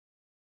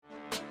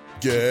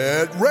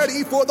Get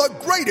ready for the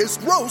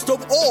greatest roast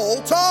of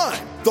all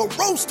time, the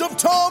Roast of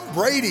Tom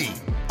Brady,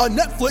 a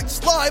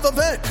Netflix live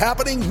event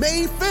happening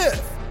May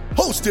 5th.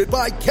 Hosted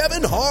by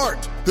Kevin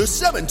Hart, the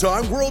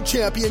 7-time world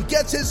champion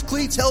gets his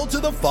cleats held to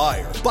the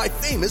fire by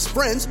famous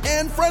friends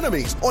and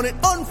frenemies on an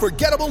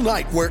unforgettable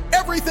night where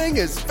everything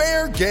is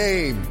fair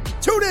game.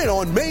 Tune in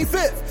on May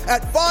 5th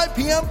at 5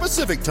 p.m.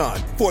 Pacific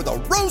time for the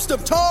Roast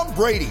of Tom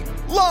Brady,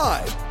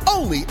 live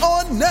only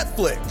on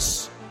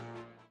Netflix.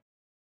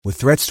 With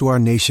threats to our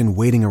nation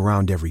waiting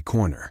around every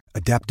corner,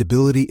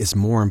 adaptability is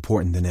more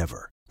important than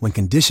ever. When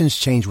conditions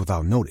change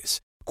without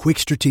notice, quick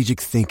strategic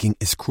thinking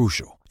is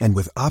crucial. And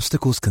with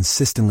obstacles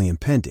consistently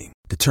impending,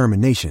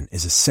 determination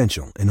is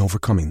essential in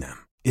overcoming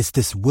them. It's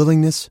this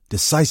willingness,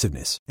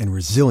 decisiveness, and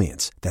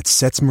resilience that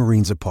sets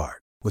Marines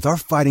apart. With our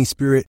fighting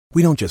spirit,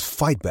 we don't just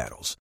fight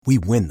battles, we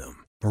win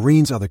them.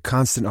 Marines are the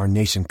constant our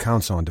nation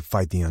counts on to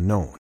fight the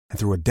unknown. And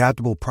through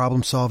adaptable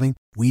problem solving,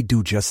 we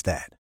do just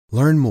that.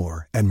 Learn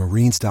more at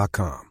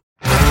Marines.com.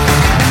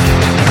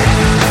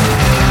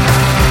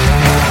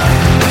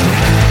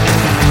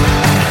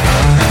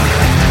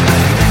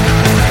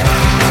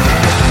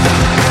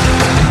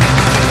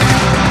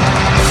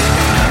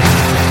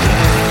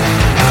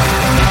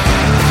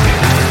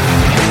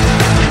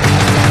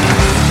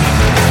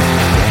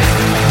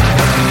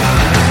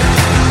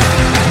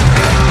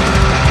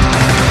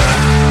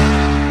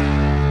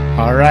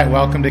 All right,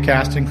 welcome to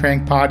Cast and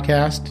Crank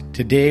Podcast.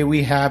 Today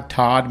we have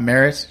Todd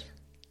Maris.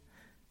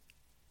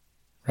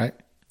 Right?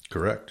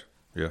 Correct.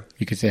 Yeah.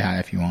 You can say hi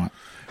if you want.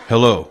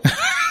 Hello.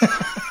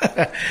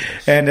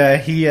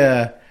 And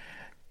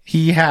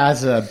he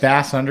has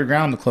Bass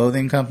Underground, the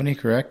clothing company,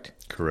 correct?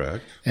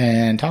 Correct.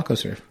 And Taco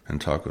Surf.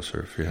 And Taco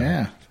Surf, yeah.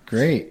 Yeah,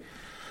 great.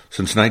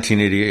 Since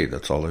 1988,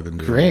 that's all I've been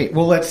doing. Great.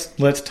 Well,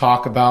 let's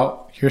talk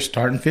about your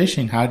start in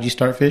fishing. How did you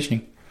start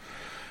fishing?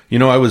 You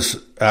know, I was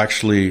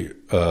actually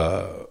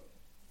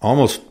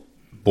almost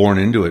born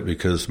into it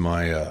because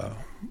my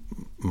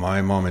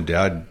mom and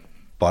dad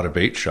bought a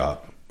bait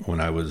shop when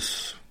I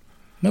was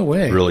No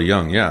way. really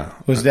young. Yeah.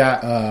 Was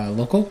that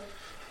local?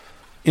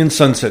 In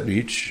Sunset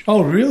Beach.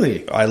 Oh,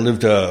 really? I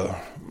lived,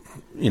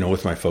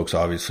 with my folks,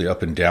 obviously,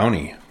 up in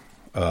Downey.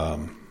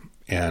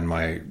 And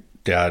my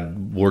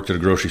dad worked at a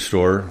grocery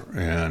store,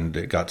 and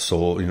it got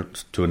sold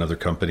to another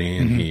company,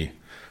 and he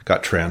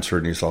got transferred,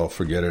 and he's all,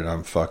 forget it,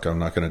 I'm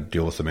not going to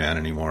deal with the man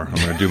anymore. I'm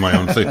going to do my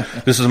own thing.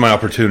 This is my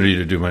opportunity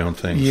to do my own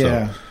thing.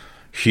 Yeah. So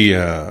he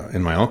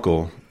and my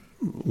uncle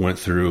went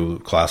through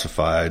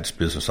classifieds,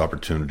 business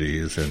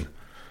opportunities, and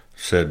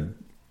said,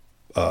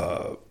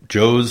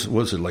 Joe's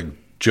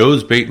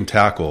Bait and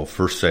Tackle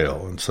for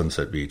sale in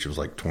Sunset Beach. It was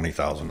like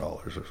 $20,000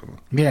 or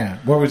something. Yeah.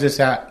 Where was this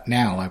at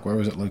now? Like, where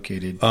was it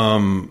located?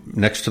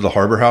 Next to the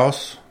Harbor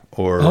House.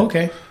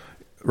 Okay.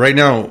 Right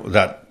now,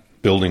 that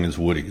building is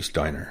Woody's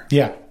Diner.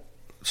 Yeah.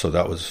 So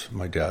that was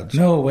my dad's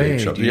No way,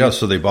 bait shop. dude. Yeah,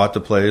 so they bought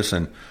the place,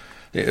 and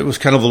it was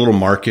kind of a little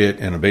market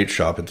and a bait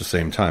shop at the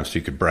same time. So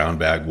you could brown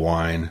bag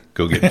wine,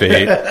 go get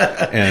bait,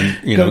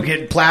 and Go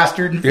get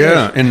plastered and fish.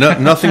 Yeah, and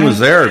nothing was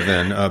there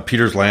then.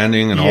 Peter's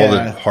Landing and all the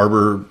Yeah.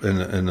 harbor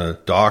and the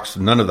docks,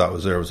 none of that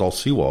was there. It was all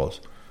seawalls.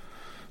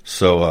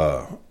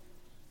 So,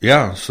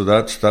 so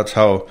that's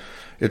how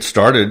it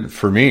started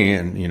for me.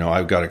 And,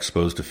 I got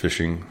exposed to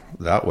fishing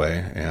that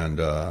way. And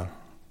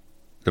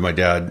then my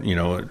dad,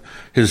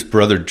 his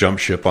brother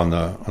jumped ship on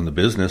the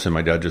business, and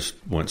my dad just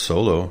went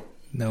solo.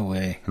 No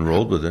way. And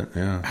rolled with it,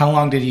 yeah. How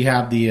long did you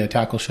have the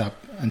tackle shop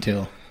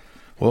until?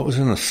 Well, it was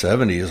in the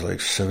 70s,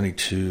 like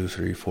 72,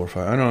 3, 4,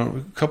 5. I don't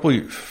know,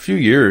 a few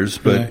years,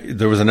 but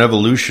there was an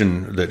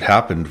evolution that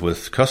happened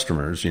with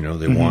customers.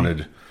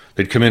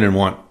 They'd come in and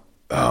want,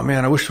 oh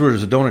man, I wish there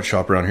was a donut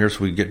shop around here so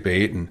we could get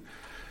bait and,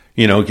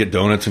 get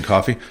donuts and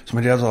coffee. So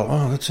my dad's all,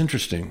 oh, that's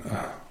interesting.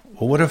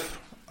 Well, what if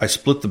I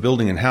split the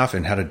building in half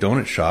and had a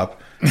donut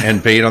shop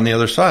and bait on the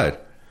other side?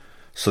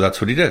 So that's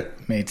what he did.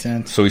 Made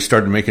sense. So he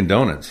started making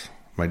donuts.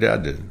 My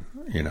dad did,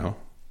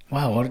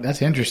 Wow, well,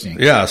 that's interesting.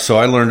 Yeah, so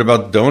I learned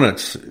about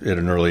donuts at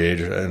an early age,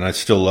 and I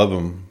still love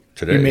them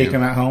today. You make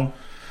them at home?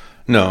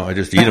 No, I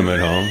just eat them at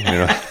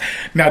home.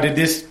 Now, did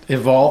this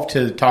evolve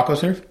to Taco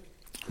Surf?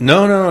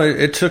 No,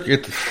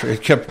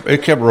 it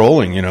kept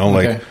rolling.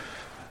 Okay.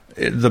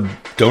 The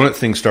donut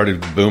thing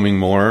started booming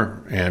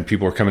more, and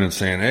people were coming and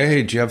saying,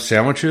 "Hey, do you have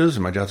sandwiches?"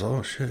 And my dad's,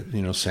 "Oh shit,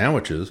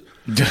 sandwiches.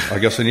 I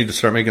guess I need to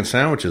start making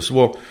sandwiches."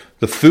 Well,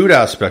 the food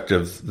aspect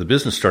of the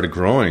business started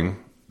growing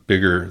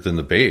bigger than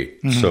the bait,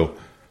 so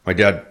my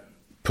dad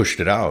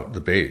pushed it out, the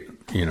bait,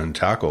 and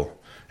tackle,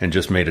 and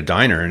just made a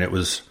diner, and it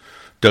was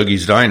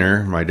Dougie's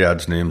Diner. My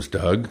dad's name's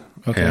Doug,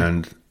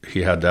 and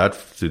he had that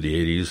through the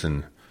 80s,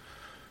 and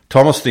to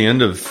almost the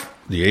end of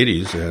the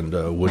 80s, and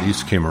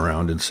Woody's came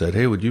around and said,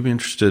 "Hey, would you be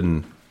interested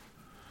in,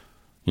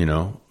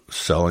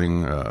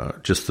 selling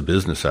just the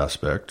business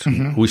aspect?"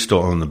 We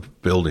still own the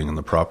building and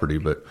the property,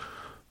 but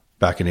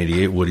back in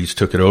 88, Woody's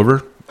took it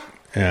over,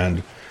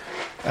 and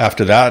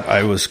after that,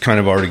 I was kind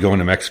of already going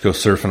to Mexico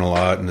surfing a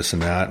lot and this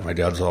and that. And my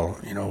dad's all,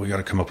 we got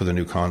to come up with a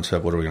new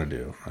concept. What are we going to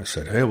do? I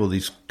said, hey, well,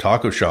 these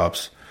taco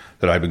shops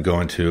that I've been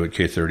going to at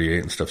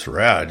K38 and stuff's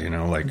rad,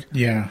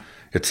 Yeah.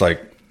 it's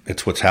like,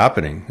 it's what's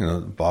happening, you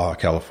know, Baja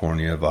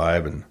California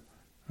vibe. And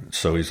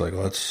so he's like,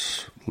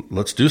 let's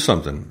do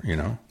something, you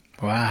know?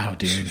 Wow,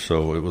 dude.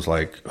 So it was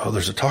like, oh,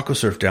 there's a taco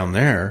surf down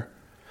there.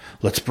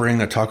 Let's bring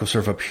the taco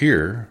surf up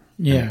here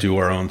and do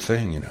our own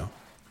thing, you know?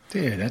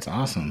 Dude, that's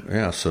awesome.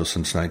 Yeah. So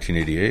since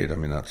 1988, I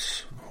mean,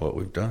 that's what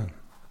we've done.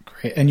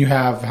 Great. And you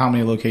have how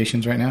many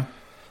locations right now?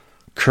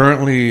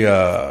 Currently,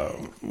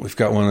 we've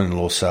got one in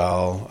Los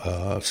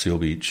Al, Seal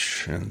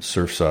Beach, and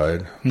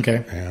Surfside.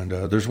 Okay. And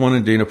there's one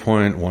in Dana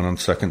Point, one on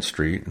 2nd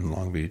Street in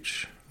Long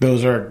Beach.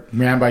 Those are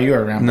ran by you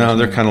or ran by No,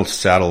 they're kind of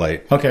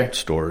satellite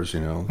stores,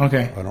 you know.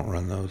 Okay. I don't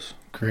run those.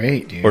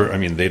 Great, dude. Or, I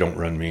mean, they don't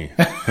run me.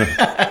 So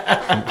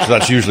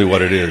that's usually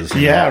what it is.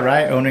 Yeah, know?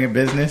 Right? Owning a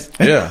business.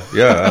 Yeah,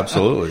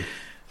 absolutely.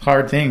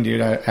 Hard thing, dude.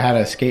 I had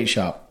a skate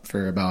shop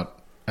for about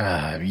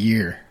a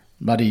year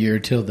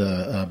till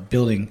the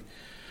building,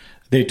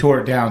 they tore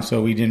it down,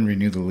 so we didn't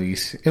renew the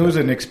lease. It was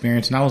an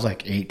experience, and I was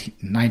like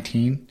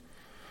 19.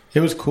 It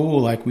was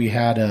cool. Like we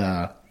had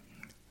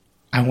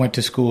I went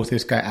to school with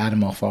this guy,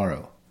 Adam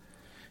Alfaro,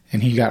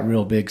 and he got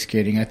real big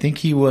skating. I think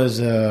he was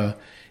in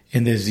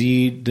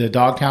the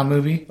Dogtown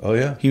movie. Oh,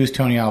 yeah. He was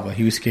Tony Alva.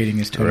 He was skating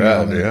as Tony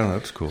Alva. Yeah,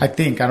 that's cool. I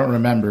think. I don't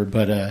remember,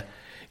 but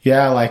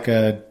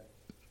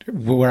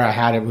where I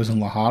had it was in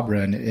La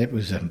Habra, and it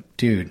was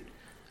dude,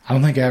 I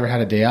don't think I ever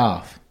had a day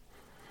off.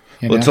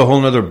 Well, it's a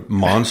whole other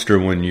monster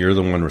when you're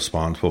the one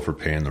responsible for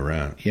paying the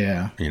rent.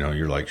 Yeah. You know,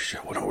 you're like,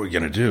 shit, what are we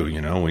going to do?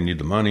 You know, we need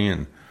the money,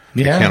 and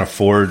we can't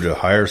afford to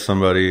hire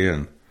somebody.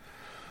 And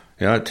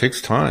yeah, it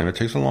takes time. It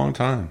takes a long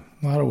time.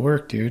 A lot of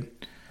work, dude.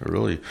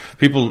 Really.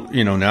 People,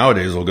 you know,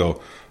 nowadays will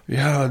go,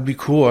 yeah, it'd be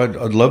cool. I'd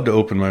love to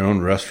open my own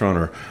restaurant,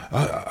 or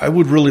I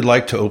would really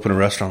like to open a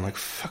restaurant. I'm like,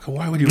 fuck,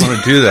 why would you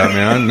want to do that,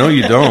 man? No,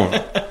 you don't.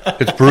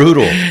 It's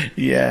brutal.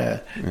 Yeah.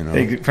 You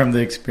know? From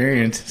the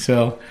experience.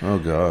 So. Oh,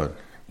 God.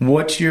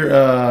 What's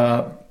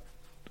your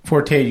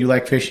forte? You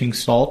like fishing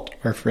salt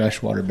or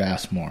freshwater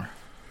bass more?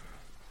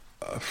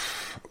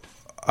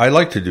 I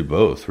like to do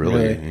both,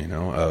 really. You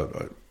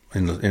know,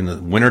 in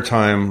the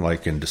wintertime,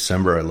 like in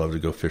December, I love to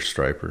go fish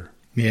striper.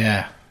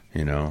 Yeah.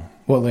 You know.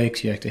 What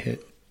lakes you like to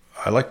hit?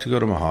 I like to go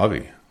to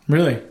Mojave.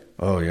 Really?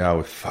 Oh, yeah.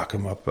 We fuck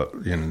them up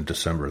in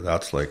December.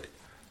 That's like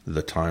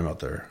the time out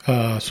there.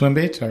 Swim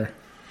baits or?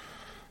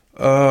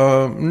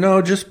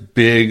 No, just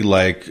big,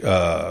 like,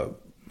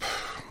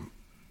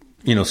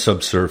 you know,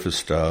 subsurface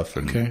stuff.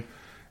 And,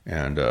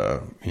 and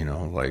you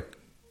know, like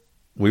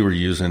we were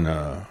using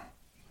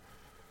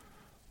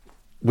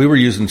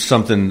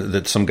something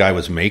that some guy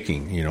was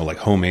making, you know, like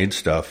homemade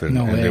stuff. And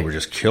they were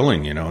just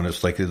killing, you know, and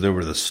it's like they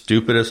were the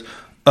stupidest,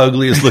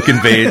 ugliest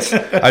looking baits.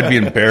 I'd be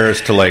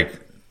embarrassed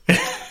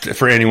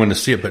for anyone to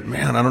see it, but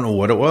man, I don't know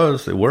what it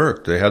was. They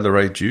worked. They had the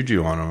right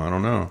juju on them. I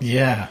don't know.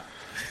 Yeah.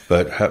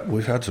 But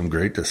we've had some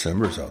great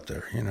Decembers out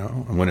there, you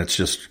know, and when it's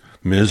just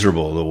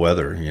miserable, the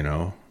weather, you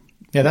know.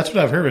 Yeah, that's what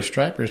I've heard with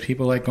stripers.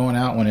 People like going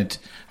out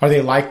or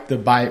they like the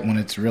bite when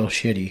it's real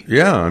shitty.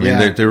 Yeah. I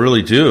mean, they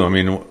really do. I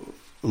mean,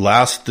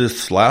 last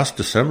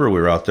December we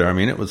were out there. I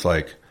mean, it was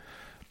like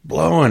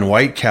blowing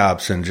white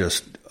caps and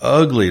just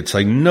ugly. It's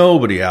like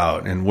nobody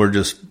out, and we're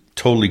just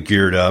totally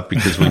geared up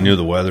because we knew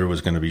the weather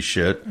was going to be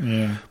shit.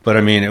 Yeah. But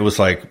I mean, it was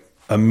like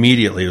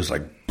immediately, it was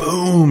like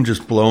boom,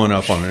 just blowing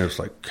up on it. It was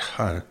like,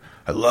 God,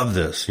 I love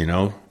this, you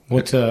know.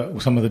 What's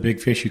some of the big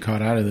fish you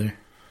caught out of there?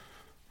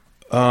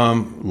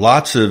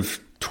 Lots of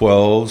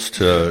 12s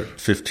to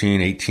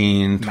 15,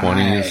 18, 20s,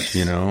 nice.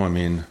 You know, I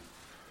mean,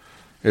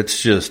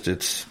 it's just,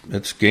 it's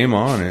game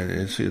on.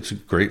 It's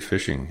great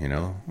fishing, you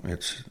know,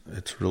 it's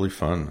really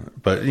fun,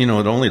 but you know,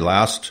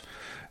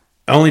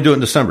 I only do it in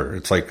December.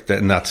 It's like that,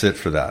 and that's it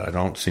for that. I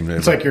don't seem to.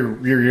 It's like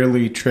your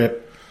yearly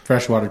trip,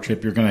 freshwater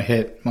trip. You're going to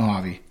hit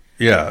Mojave.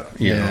 Yeah.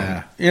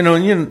 You know,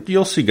 and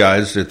you'll see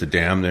guys at the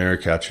dam there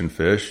catching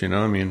fish, you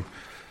know, I mean,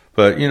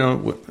 but, you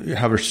know, you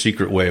have a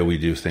secret way we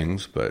do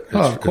things, but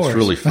it's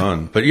really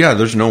fun. But, yeah,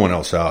 there's no one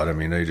else out. I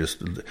mean,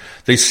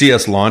 they see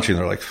us launching.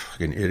 They're like,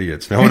 fucking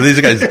idiots, man. What are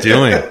these guys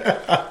doing?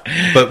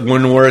 But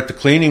when we're at the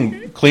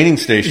cleaning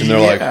station,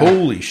 they're like,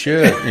 holy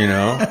shit, you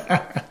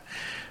know.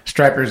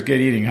 Striper's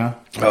good eating, huh?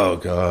 Oh,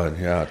 God.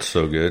 Yeah, it's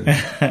so good.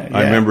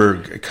 I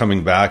remember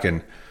coming back,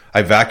 and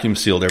I vacuum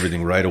sealed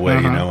everything right away,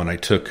 you know, and I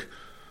took,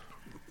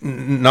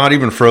 not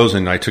even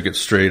frozen, I took it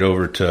straight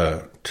over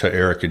to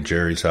Eric and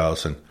Jerry's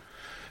house, and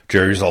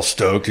Jerry's all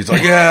stoked. He's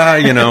like, yeah,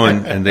 you know,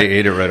 and they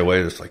ate it right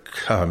away. It's like,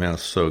 oh, man,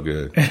 it's so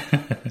good.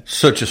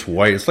 So just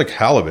white. It's like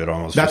halibut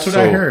almost. That's what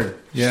I heard.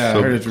 Yeah,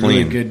 I heard it's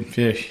clean. Really good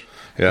fish.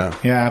 Yeah.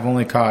 Yeah, I've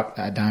only caught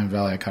at Diamond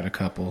Valley. I caught a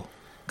couple.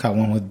 Caught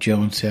one with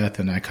Joe and Seth,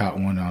 and I caught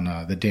one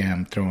on the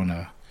dam throwing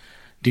a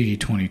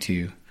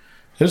DD-22. It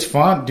was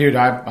fun. Dude,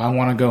 I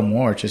want to go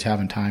more. It's just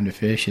having time to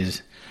fish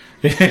is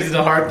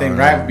the hard thing,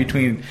 right?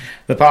 Between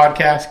the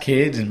podcast,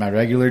 kids, and my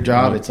regular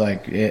job, it's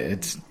like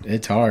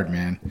it's hard,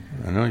 man.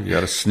 I know you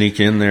got to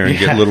sneak in there and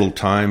get a little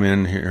time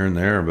in here and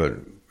there, but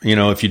you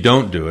know, if you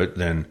don't do it,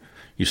 then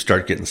you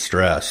start getting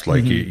stressed.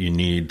 Like you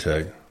need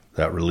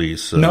that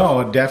release. So.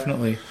 No,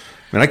 definitely.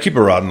 I mean, I keep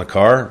a rod in the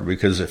car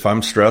because if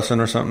I'm stressing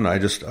or something, I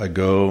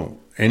go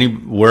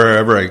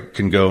wherever I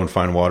can go and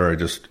find water, I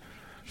just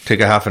take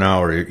a half an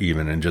hour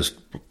even and just,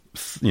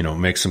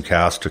 make some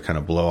casts to kind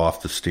of blow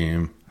off the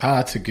steam. Oh,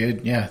 that's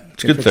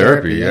it's good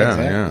therapy. Yeah.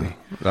 Exactly.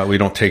 That we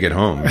don't take it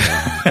home.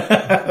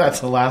 That's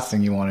the last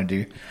thing you want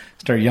to do.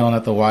 Start yelling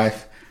at the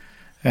wife.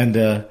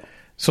 And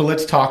so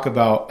let's talk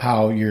about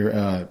how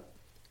your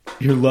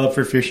love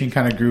for fishing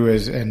kind of grew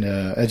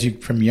as you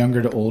from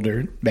younger to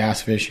older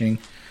bass fishing.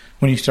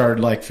 When you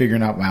started like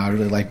figuring out, wow, I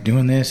really like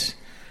doing this.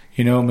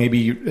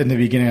 Maybe in the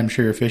beginning, I'm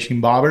sure you're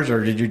fishing bobbers,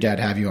 or did your dad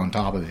have you on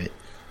top of it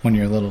when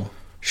you're little?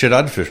 Shit,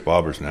 I'd fish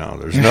bobbers now.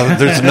 There's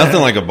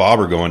nothing like a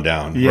bobber going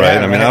down, right?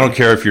 I mean, I don't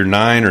care if you're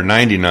 9 or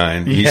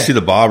 99. You see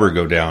the bobber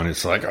go down,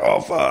 it's like,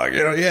 oh fuck,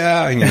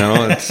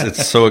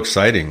 it's so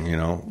exciting,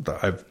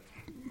 and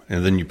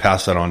then you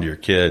pass that on to your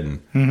kid,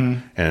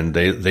 and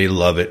they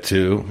love it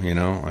too,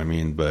 I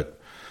mean, but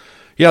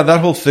yeah,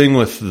 that whole thing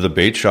with the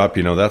bait shop,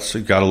 that's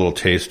got a little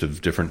taste of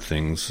different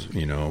things,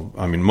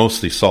 I mean,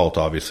 mostly salt,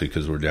 obviously,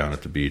 because we're down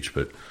at the beach,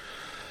 but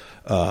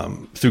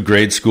through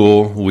grade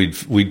school,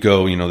 we'd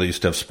go, they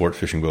used to have sport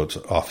fishing boats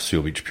off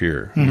Seal Beach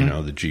Pier, the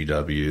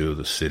GW,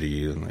 the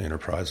City, and the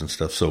Enterprise and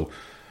stuff. So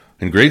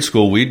in grade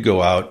school, we'd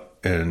go out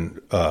and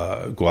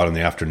go out on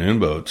the afternoon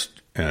boats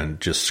and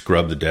just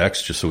scrub the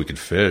decks just so we could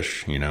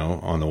fish,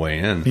 on the way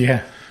in.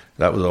 Yeah.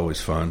 That was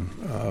always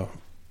fun.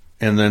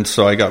 And then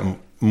so I got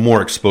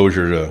more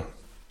exposure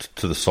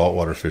to the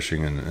saltwater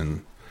fishing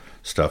and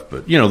stuff.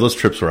 But, those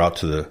trips were out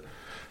to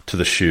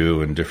the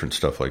shoe and different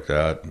stuff like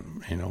that,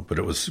 but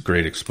it was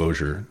great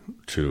exposure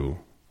to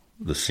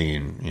the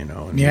scene,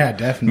 and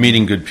definitely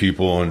meeting good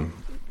people and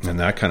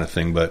that kind of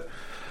thing. But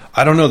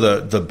I don't know,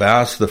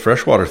 the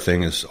freshwater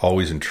thing has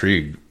always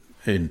intrigued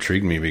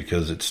me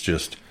because it's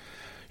just,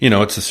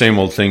 it's the same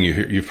old thing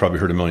you've probably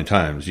heard a million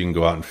times. You can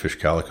go out and fish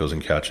calicos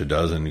and catch a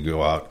dozen. You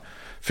go out,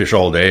 fish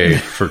all day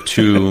for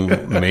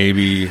 2,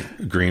 maybe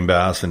green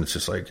bass. And it's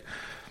just like,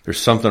 there's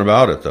something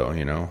about it though,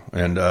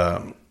 and,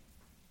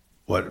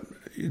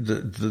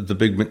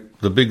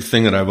 the big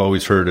thing that I've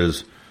always heard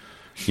is,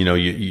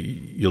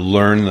 you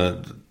learn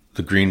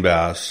the green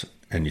bass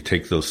and you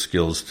take those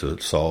skills to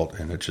salt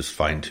and it just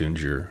fine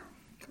tunes your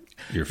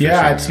fishing.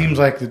 Yeah, it seems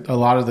like a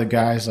lot of the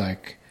guys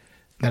like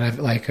that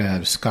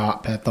I've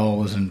Scott Bethel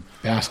was in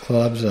bass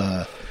clubs,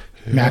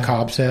 Mac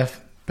Hobseth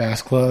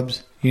bass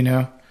clubs,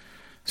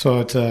 So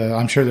it's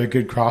I'm sure they're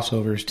good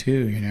crossovers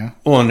too,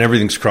 Well, and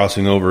everything's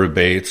crossing over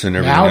baits and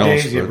everything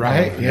nowadays, else.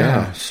 Right?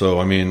 Yeah. So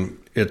I mean,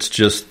 it's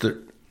just that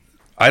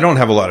I don't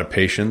have a lot of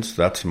patience.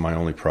 That's my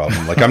only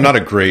problem. Like I'm not a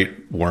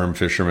great worm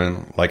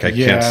fisherman. Like I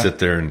can't sit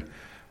there and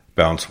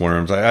bounce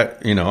worms.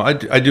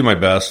 I do my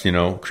best,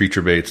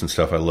 creature baits and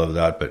stuff. I love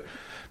that. But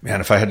man,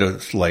 if I had to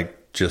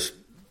like just,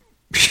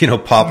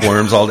 pop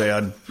worms all day,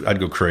 I'd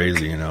go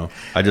crazy,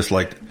 I just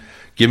like,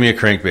 give me a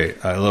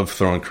crankbait. I love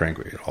throwing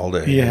crankbait all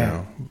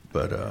day,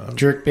 but,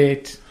 jerk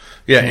bait.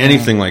 Yeah.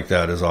 Anything like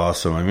that is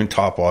awesome. I mean,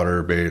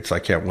 topwater baits, I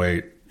can't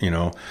wait.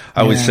 I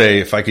always say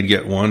if I could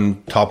get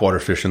one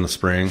topwater fish in the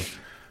spring,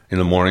 in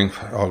the morning,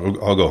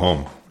 I'll go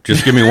home.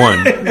 Just give me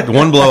one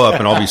blow up,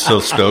 and I'll be so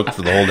stoked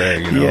for the whole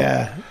day.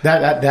 Yeah,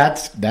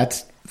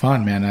 that's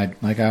fun, man.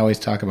 I always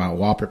talk about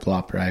whopper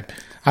plopper.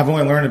 I've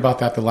only learned about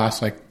that the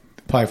last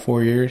probably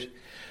 4 years.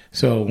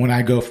 So when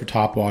I go for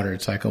topwater,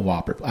 it's like a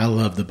whopper. I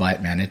love the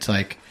bite, man. It's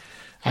like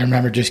I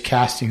remember just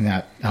casting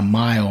that a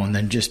mile and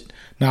then just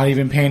not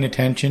even paying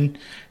attention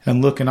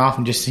and looking off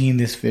and just seeing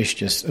this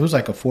fish it was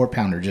like a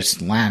 4-pounder just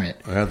slam it.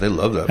 Yeah, they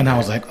love that. And I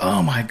was like,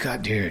 oh my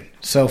God, dude.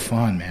 So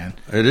fun, man.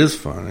 It is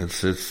fun.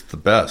 It's the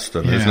best.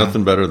 I mean, there's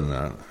nothing better than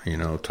that,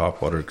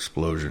 topwater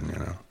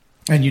explosion,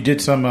 And you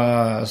did some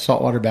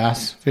saltwater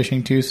bass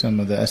fishing too, some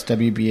of the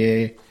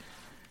SWBA.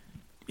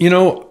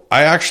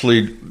 I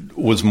actually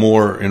was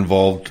more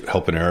involved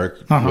helping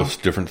Eric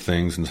with different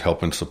things and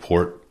helping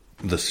support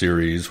the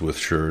series with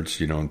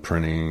shirts, and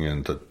printing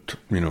and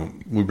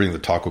we bring the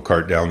taco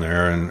cart down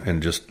there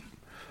and just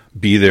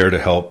be there to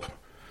help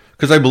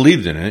because I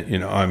believed in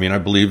it. I mean, I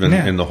believe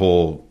in the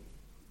whole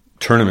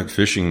tournament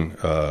fishing.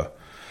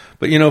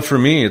 But for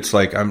me, it's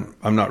like, I'm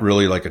not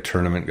really like a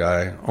tournament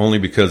guy only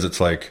because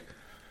it's like,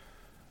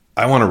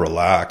 I want to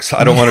relax.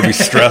 I don't want to be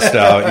stressed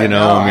out,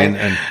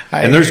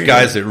 and there's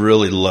guys that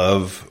really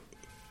love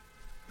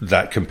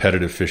that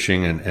competitive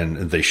fishing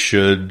and they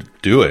should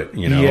do it,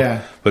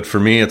 Yeah. But for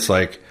me, it's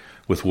like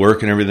with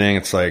work and everything,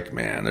 it's like,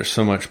 man, there's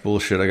so much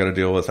bullshit I got to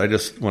deal with.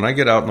 When I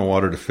get out in the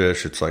water to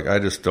fish, it's like, I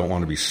just don't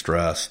want to be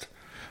stressed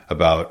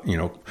about,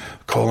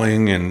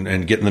 culling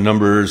and getting the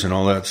numbers and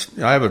all that.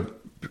 I have a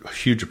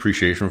huge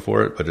appreciation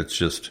for it, but it's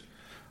just,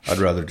 I'd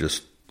rather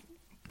just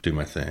do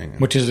my thing.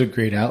 Which is a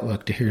great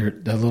outlook to hear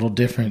the little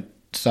different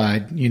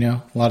side,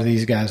 a lot of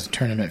these guys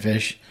tournament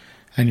fish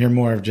and you're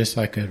more of just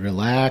like a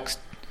relaxed,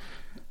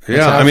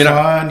 yeah, I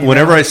mean,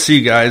 whenever I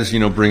see guys,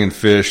 bringing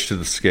fish to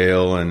the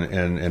scale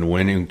and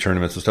winning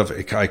tournaments and stuff,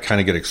 I kind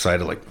of get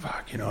excited, like,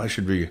 fuck, I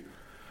should be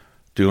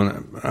doing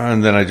it.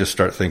 And then I just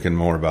start thinking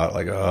more about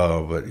like,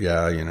 oh, but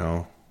yeah,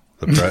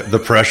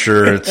 the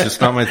pressure, it's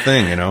just not my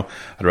thing, I'd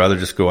rather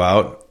just go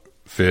out,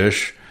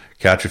 fish,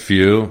 catch a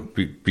few,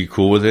 be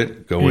cool with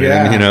it, go in,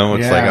 Yeah, you know,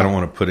 it's yeah. like, I don't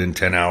want to put in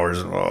 10 hours.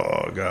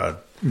 Oh God.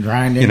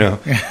 Grinding. You know?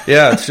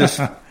 Yeah. It's just,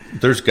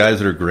 there's guys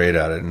that are great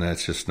at it, and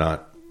that's just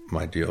not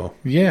my deal.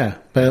 Yeah,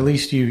 but at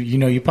least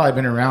you've probably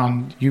been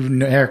around.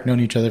 Eric known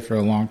each other for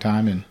a long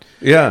time, and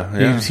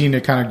Yeah. you've seen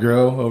it kind of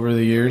grow over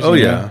the years. Oh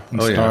you yeah. know,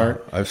 and Oh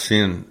start. yeah. I've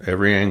seen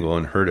every angle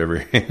and heard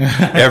every,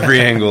 every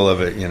angle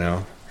of it, you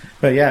know?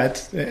 But yeah,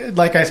 it's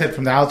like I said,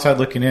 from the outside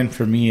looking in,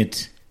 for me,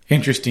 it's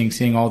interesting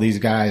seeing all these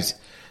guys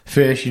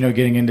fish. You know,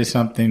 getting into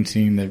something,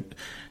 seeing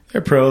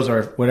they're pros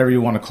or whatever you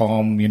want to call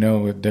them. You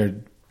know,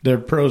 they're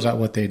pros at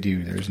what they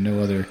do. There's no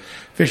other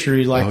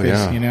fishery like this.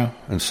 Yeah. You know,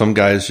 And some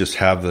guys just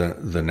have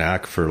the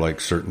knack for like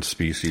certain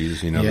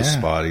species, you know, the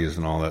Yeah. spotties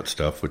and all that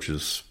stuff, which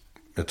is,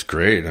 it's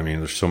great. I mean,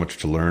 there's so much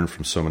to learn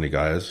from so many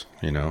guys,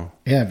 you know.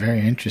 yeah, very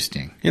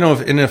interesting. You know,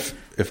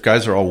 if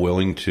guys are all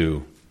willing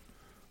to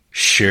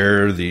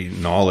share the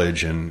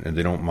knowledge and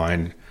they don't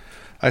mind,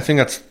 I think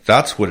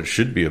that's what it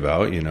should be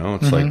about, you know.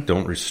 It's like,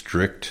 don't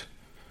restrict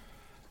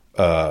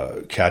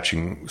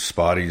catching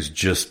spotties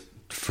just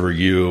for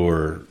you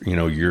or, you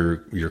know,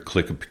 your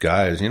clique of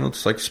guys. You know,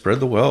 it's like spread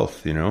the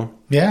wealth, you know.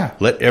 Yeah,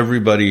 Let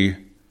everybody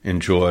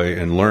enjoy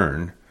and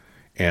learn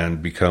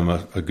and become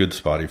a good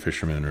spotty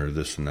fisherman or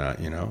this and that,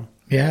 you know.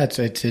 yeah. It's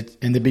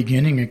in the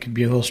beginning, it could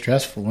be a little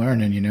stressful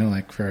learning. You know,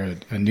 like for a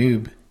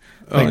noob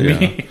Oh, like yeah.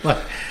 me. Like,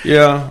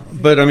 Yeah,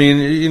 but I mean,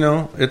 you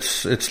know,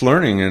 it's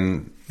learning,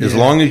 and as Yeah.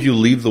 long as you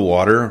leave the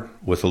water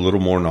with a little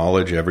more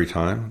knowledge every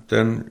time,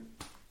 then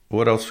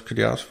what else could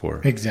you ask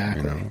for?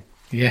 exactly. You know?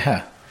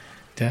 Yeah,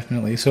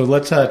 definitely. So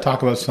let's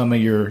talk about some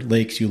of your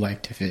lakes you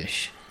like to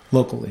fish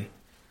locally.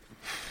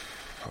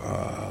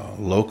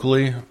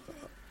 Locally,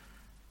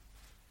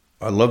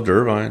 I loved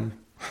Irvine.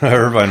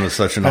 Irvine was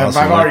such an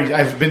awesome one.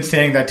 I've been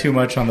saying that too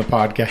much on the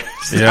podcast.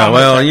 Yeah,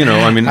 well, you know,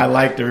 I mean, I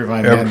liked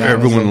Irvine. Man. That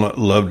everyone was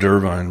loved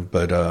Irvine,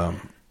 but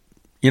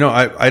you know,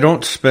 I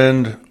don't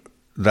spend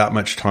that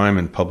much time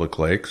in public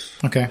lakes.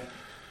 okay.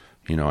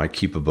 You know, I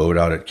keep a boat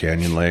out at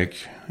Canyon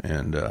Lake,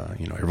 and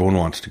you know, everyone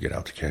wants to get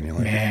out to Canyon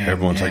Lake. Man,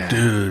 Everyone's yeah. like,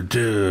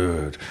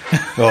 dude,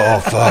 oh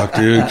fuck,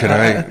 dude, can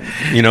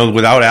I? You know,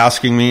 without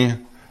asking me,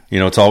 you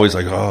know, it's always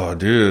like, oh,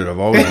 dude, I've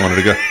always wanted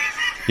to go.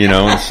 You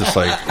know, and it's just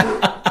like,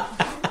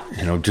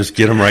 you know, just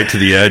get them right to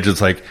the edge.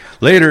 It's like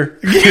later,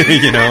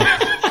 you know.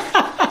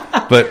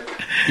 But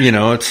you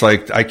know, it's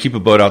like I keep a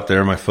boat out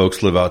there. My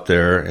folks live out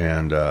there,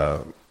 and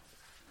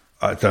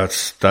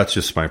that's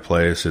just my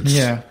place.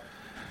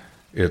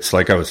 It's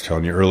like I was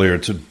telling you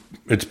earlier.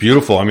 It's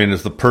beautiful. I mean,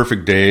 it's the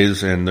perfect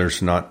days, and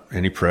there's not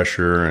any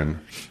pressure. And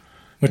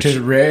Which is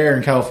rare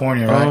in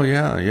California, right? oh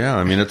yeah.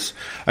 I mean,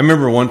 I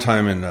remember one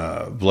time in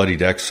Bloody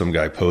Decks, some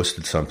guy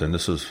posted something.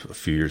 This was a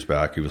few years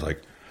back. He was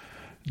like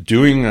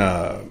doing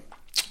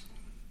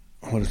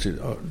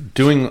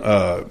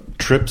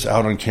trips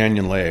out on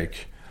Canyon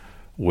Lake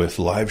with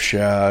live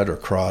shad or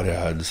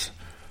crawdads.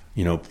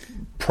 You know,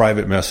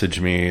 private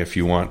message me if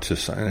you want to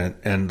sign it.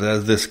 And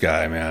this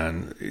guy,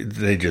 man,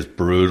 they just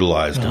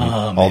brutalized him.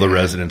 All the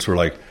residents were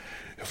like,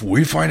 if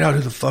we find out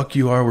who the fuck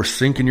you are, we're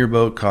sinking your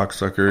boat,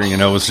 cocksucker. You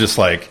know, it was just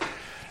like,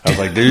 I was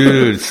like,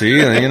 dude, see,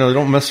 you know,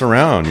 don't mess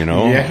around, you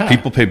know. Yeah.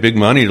 People pay big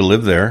money to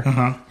live there.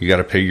 You got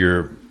to pay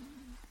your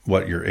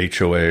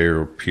HOA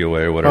or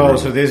POA or whatever. Oh,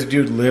 so this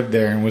dude lived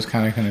there and was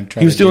kind of going to try.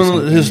 He was to do doing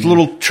something. his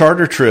little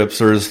charter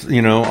trips or his,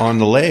 you know, on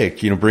the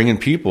lake, you know, bringing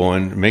people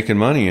and making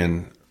money,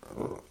 and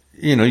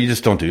you know, you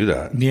just don't do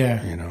that.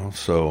 Yeah. You know,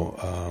 so,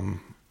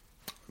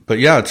 but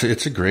yeah,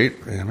 it's a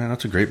great, man,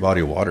 that's a great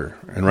body of water.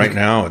 And right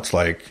now it's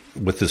like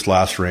with this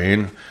last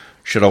rain,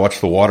 should I watch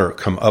the water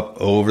come up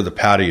over the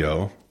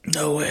patio?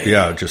 No way.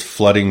 Yeah. Just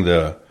flooding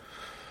the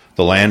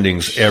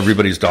landings.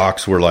 Everybody's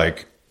docks were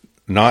like,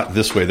 not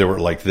this way. They were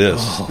like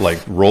this, like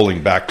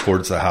rolling back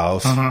towards the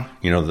house.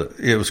 You know,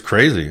 it was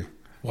crazy.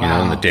 You know,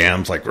 and the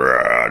dam's like,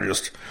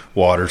 just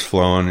water's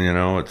flowing, you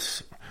know,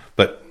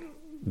 but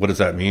what does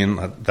that mean?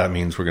 That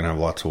means we're going to have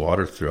lots of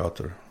water throughout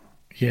the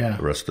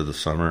rest of the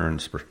summer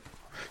and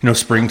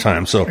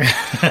springtime. So,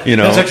 you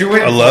know, That's what you're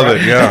waiting I love for.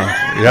 it.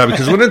 Yeah. Yeah.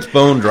 Because when it's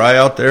bone dry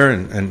out there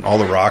and all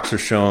the rocks are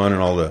showing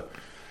and all the,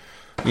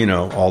 you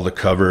know, all the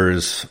cover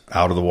is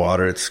out of the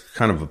water, it's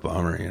kind of a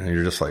bummer. You know,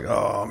 you're just like,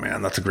 oh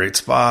man, that's a great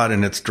spot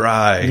and it's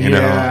dry, you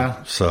know?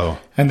 So.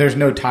 And there's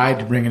no tide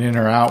to bring it in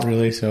or out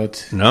really. So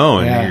it's. No.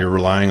 And you're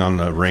relying on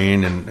the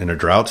rain in a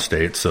drought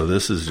state. So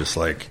this is just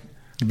like.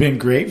 Been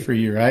great for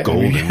you, right?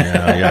 Golden,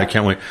 yeah, I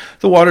can't wait.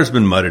 The water's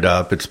been mudded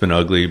up; it's been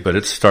ugly, but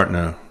it's starting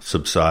to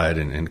subside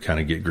and kind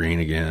of get green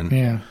again.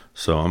 Yeah.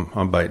 So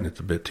I'm biting at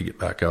the bit to get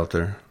back out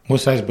there.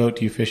 What size boat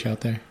do you fish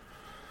out there?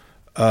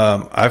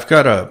 I've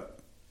got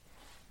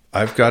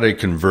a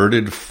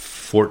converted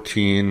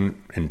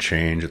 14 and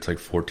change. It's like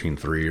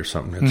 14.3 or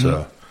something. It's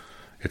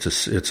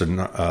a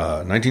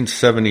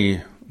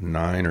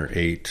 1979 or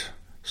 8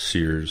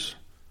 Sears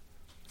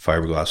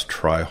fiberglass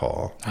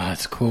tri-hull. Oh,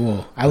 that's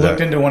cool. I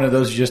looked into one of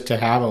those just to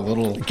have a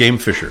little Game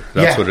fisher.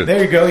 That's what it is.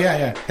 There you go.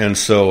 Yeah. And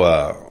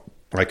so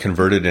I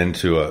converted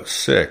into a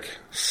sick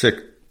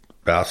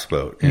bass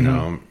boat, you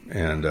know,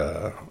 and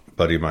a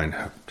buddy of mine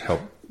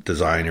helped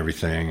design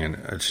everything, and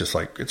it's just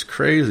like, it's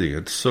crazy.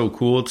 It's so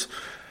cool.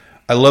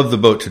 I love the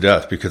boat to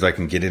death because I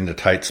can get into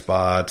tight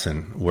spots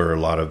and where a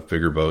lot of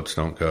bigger boats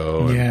don't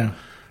go. And, Yeah.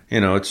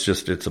 you know, it's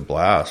a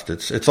blast.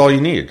 It's all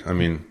you need. I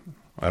mean,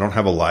 I don't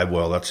have a live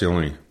well. That's the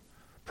only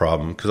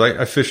problem, because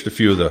I fished a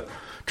few of the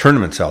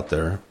tournaments out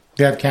there.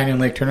 You have Canyon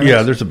Lake tournaments?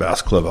 Yeah, there's a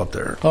bass club out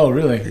there. Oh,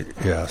 really?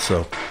 Yeah,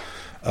 so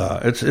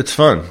it's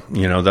fun.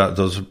 You know,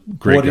 those are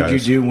great What did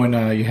guys. you do when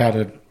you had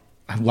a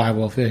live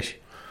well fish?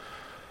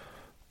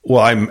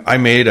 Well, I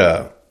made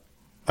a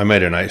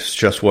nice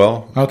chest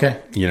well. Okay.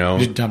 You know,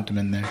 Just dumped them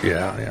in there.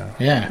 yeah.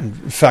 Yeah. In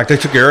fact, I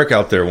took Eric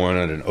out there one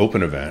at an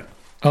open event.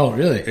 Oh,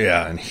 really?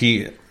 Yeah, and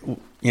he,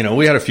 you know,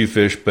 we had a few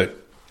fish, but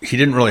he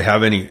didn't really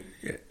have any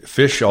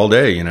fish all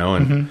day, you know,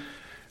 and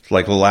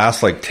like the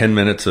last 10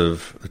 minutes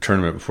of the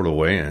tournament before the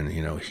weigh-in,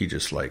 you know, he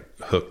just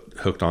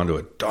hooked onto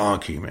a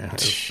donkey, man. It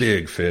was a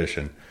big fish,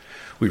 and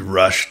we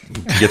rushed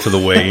to get to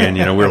the weigh-in.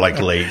 You know, we were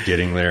late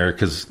getting there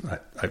because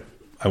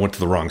I went to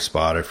the wrong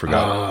spot. I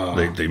forgot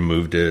they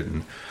moved it,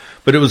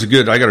 but it was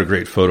good. I got a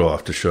great photo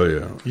off to show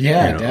you.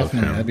 Yeah, you know,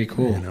 definitely. That'd be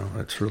cool. You know,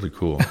 it's really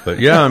cool. But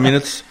yeah, I mean,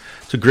 it's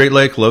a great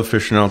lake. Love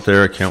fishing out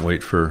there. I can't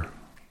wait for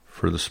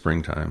the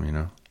springtime. You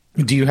know.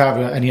 Do you have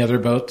any other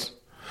boats?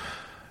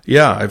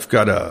 Yeah, I've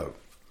got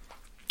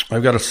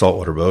a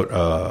saltwater boat,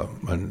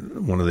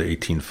 one of the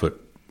 18-foot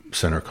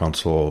center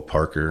console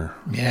Parker.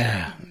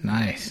 Yeah,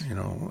 nice. You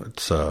know,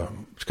 it's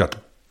got the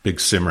big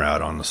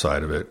Simrad on the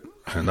side of it,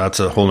 and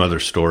that's a whole other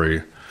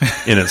story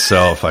in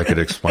itself. I could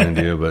explain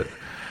to you,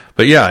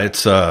 but yeah,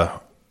 it's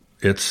a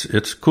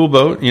cool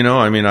boat. You know,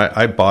 I mean,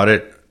 I bought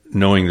it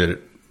knowing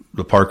that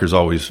the Parkers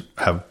always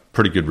have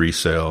pretty good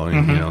resale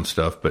and you know and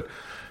stuff, but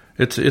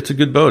it's a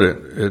good boat.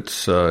 It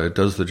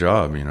does the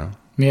job. You know.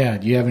 Yeah.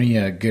 Do you have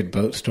any good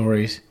boat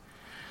stories?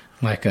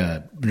 Like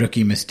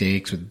rookie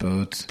mistakes with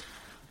boats?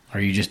 Or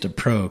are you just a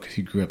pro because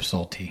you grew up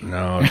salty?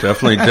 No,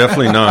 definitely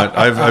not.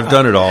 I've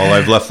done it all.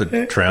 I've left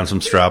the transom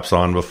straps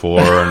on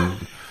before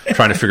and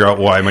trying to figure out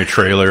why my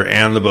trailer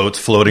and the boat's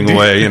floating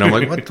away. And I'm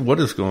like, what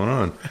is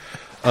going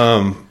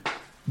on?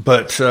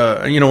 But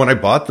you know, when I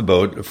bought the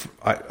boat,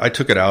 I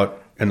took it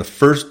out, and the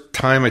first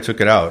time I took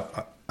it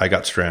out, I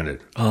got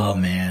stranded. Oh,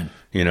 man.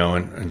 You know,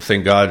 and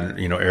thank God,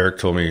 you know, Eric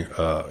told me,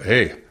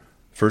 hey,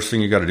 first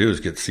thing you got to do is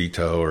get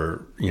Sea-Tow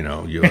or, you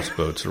know, U.S.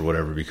 boats or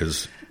whatever,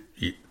 because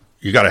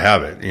you got to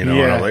have it, you know.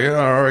 Yeah. And I was like,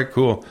 yeah, all right,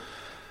 cool.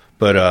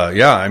 But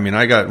yeah, I mean,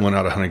 went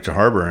out of Huntington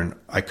Harbor, and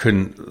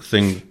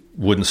thing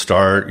wouldn't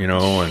start, you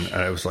know, and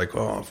I was like,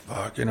 oh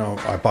fuck, you know,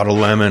 I bought a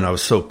lemon. I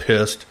was so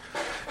pissed.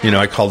 You know,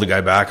 I called the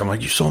guy back. I'm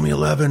like, you sold me a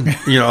lemon,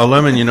 you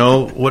know, you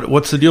know,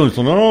 what's the deal? He's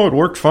like, oh, it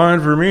worked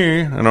fine for me.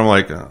 And I'm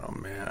like, oh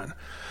man.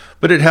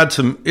 But it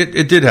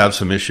did have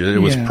some issues. It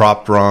was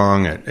propped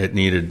wrong. It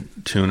needed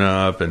tune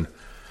up, and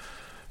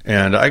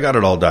I got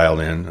it all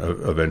dialed in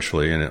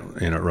eventually, and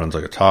it runs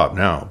like a top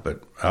now.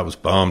 But I was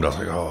bummed. I was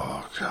like,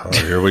 oh God,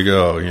 here we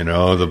go. You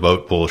know, the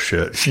boat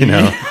bullshit, you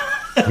know.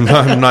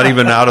 I'm not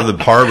even out of the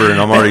harbor,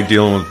 and I'm already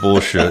dealing with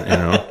bullshit, you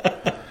know.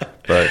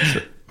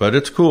 But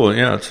it's cool.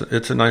 Yeah,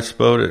 it's a nice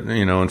boat,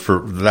 you know, and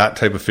for that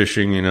type of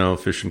fishing, you know,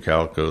 fishing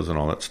calicos and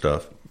all that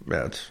stuff.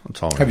 Yeah,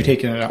 it's all. Have you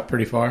taken it out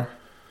pretty far?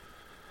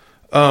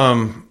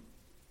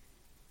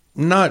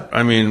 Not.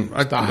 I mean,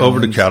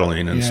 over to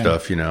Catalina and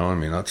stuff. You know, I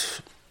mean,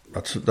 that's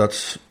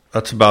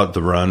about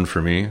the run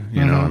for me.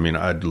 You know, I mean,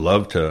 I'd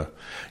love to.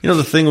 You know,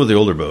 the thing with the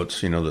older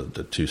boats, you know,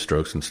 the 2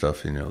 strokes and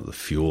stuff. You know, the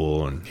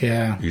fuel and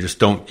you just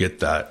don't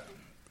get that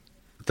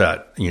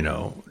you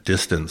know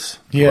distance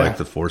like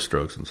the 4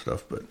 strokes and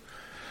stuff.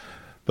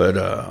 But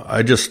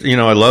I just, you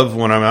know, I love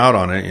when I'm out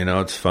on it. You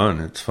know, it's fun.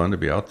 It's fun to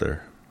be out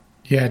there.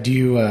 Yeah. Do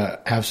you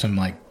have some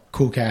like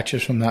cool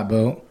catches from that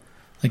boat?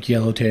 Like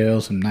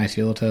yellowtail, some nice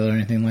yellowtail or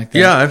anything like that?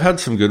 Yeah, I've had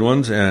some good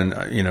ones,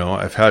 and you know,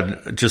 I've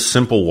had just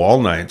simple wall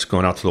nights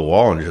going out to the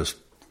wall and just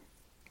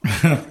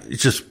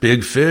it's just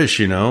big fish,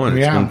 you know, and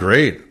it's been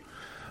great.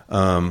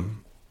 And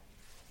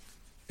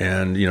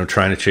you know,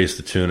 trying to chase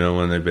the tuna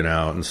when they've been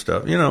out and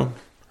stuff, you know,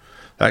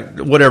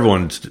 what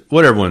everyone's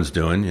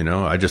doing, you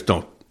know. I just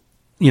don't,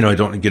 you know, I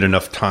don't get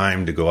enough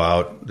time to go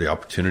out, the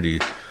opportunity,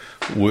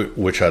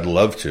 which I'd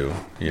love to,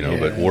 you know,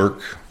 but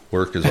work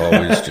is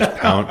always just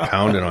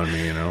pounding on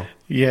me, you know.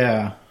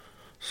 Yeah.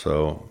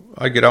 So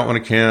I get out when I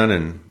can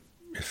and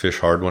fish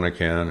hard when I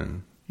can.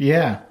 And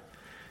yeah.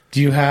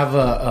 Do you have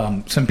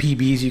some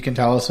PBs you can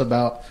tell us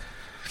about?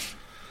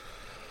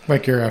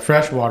 Like your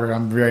freshwater,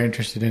 I'm very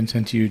interested in,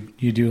 since you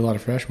do a lot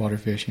of freshwater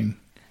fishing.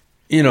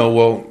 You know,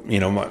 well, you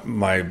know,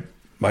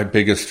 my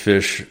biggest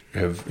fish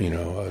have, you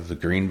know, the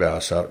green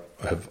bass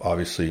have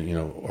obviously, you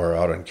know, are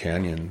out on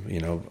Canyon.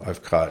 You know,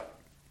 I've caught,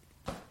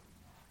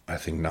 I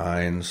think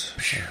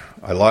 9s.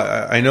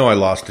 I know I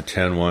lost to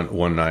 10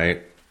 one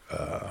night,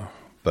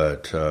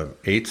 but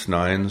 8s,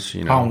 9s.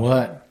 You know, on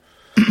what?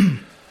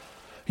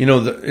 You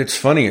know, it's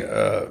funny.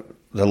 The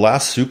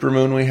last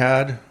supermoon we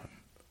had,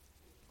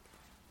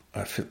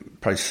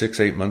 probably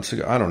 6-8 months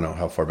ago. I don't know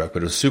how far back,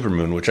 but it was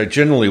supermoon, which I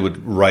generally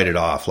would write it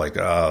off like,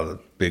 the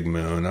big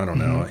moon. I don't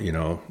know. You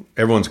know,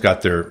 everyone's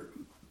got their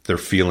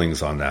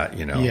feelings on that.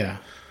 You know. Yeah.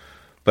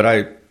 But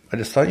I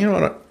just thought, you know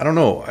what, I don't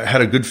know. I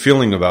had a good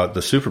feeling about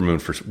the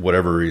supermoon for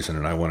whatever reason,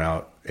 and I went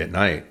out at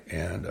night,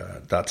 and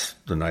that's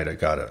the night I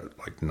got it,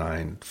 like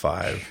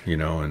 9.5, you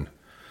know, and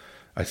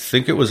I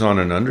think it was on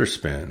an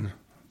underspin.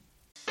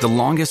 The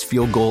longest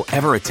field goal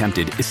ever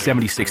attempted is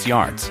 76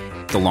 yards.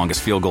 The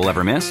longest field goal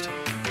ever missed?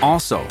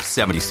 Also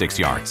 76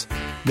 yards.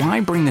 Why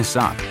bring this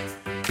up?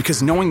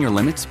 Because knowing your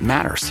limits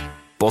matters,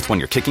 both when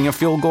you're kicking a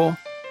field goal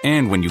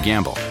and when you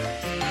gamble.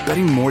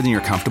 Betting more than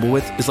you're comfortable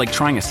with is like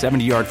trying a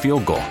 70-yard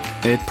field goal.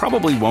 It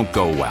probably won't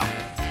go well.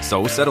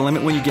 So set a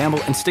limit when you gamble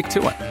and stick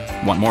to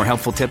it. Want more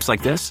helpful tips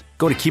like this?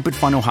 Go to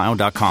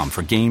keepitfunohio.com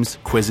for games,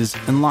 quizzes,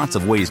 and lots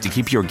of ways to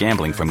keep your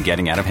gambling from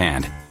getting out of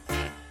hand.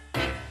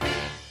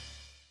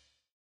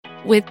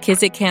 With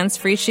Kizik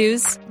hands-free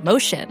shoes,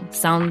 motion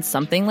sounds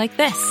something like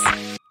this.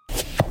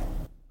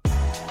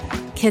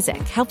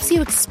 Kizik helps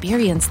you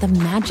experience the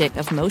magic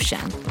of motion.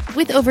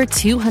 With over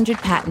 200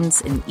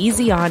 patents and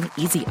easy-on,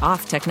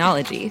 easy-off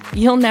technology,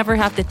 you'll never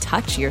have to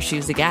touch your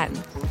shoes again.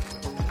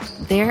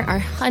 There are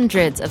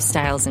hundreds of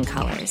styles and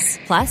colors,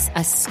 plus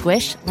a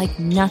squish like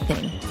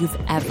nothing you've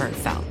ever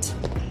felt.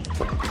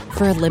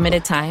 For a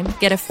limited time,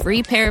 get a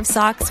free pair of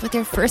socks with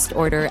your first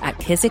order at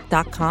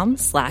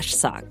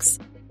kizik.com/socks.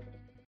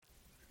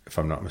 If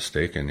I'm not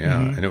mistaken, yeah.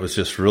 Mm-hmm. And it was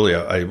just really,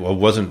 I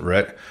wasn't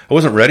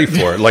ready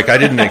for it. Like, I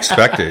didn't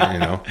expect it, you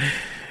know.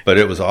 But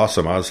it was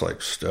awesome. I was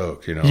like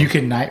stoked, you know. You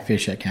can night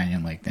fish at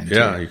Canyon Lake then, too.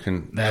 Yeah, you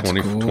can. That's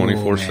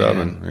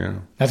 24/7. Yeah,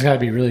 that's got to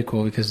be really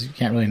cool because you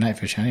can't really night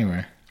fish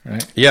anywhere,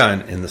 right? Yeah,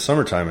 and in the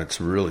summertime,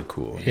 it's really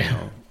cool. Yeah, you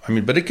know? I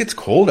mean, but it gets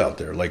cold out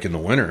there, like in the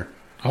winter.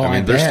 Oh, I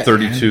mean, there's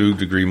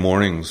 32-degree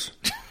mornings.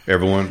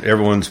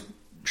 Everyone's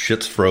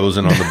shit's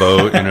frozen on the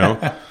boat, you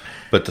know.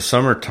 But the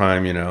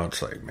summertime, you know,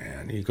 it's like,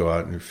 man, you go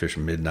out and you fish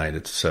at midnight,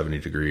 it's 70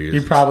 degrees.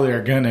 You probably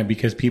are going to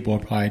because people are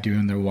probably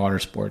doing their water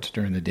sports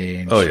during the day.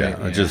 And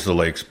just the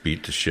lake's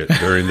beat to shit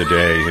during the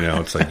day, you know.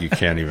 It's like you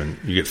can't even,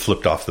 you get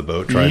flipped off the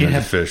boat trying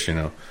to fish, you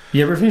know.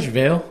 You ever fish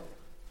Vail?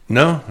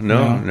 No,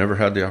 never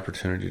had the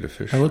opportunity to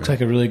fish. It looks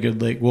like a really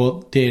good lake.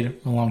 Well, it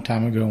did a long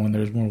time ago when there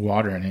was more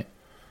water in it,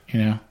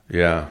 you know.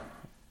 Yeah.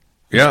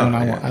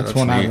 That's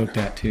one I looked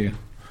at too.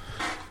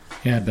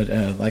 Yeah, but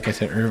like I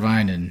said,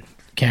 Irvine and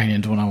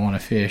Canyon's when I want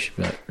to fish,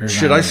 but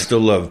I still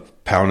love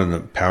pounding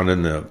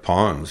the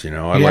ponds. You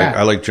know,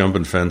 I like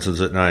jumping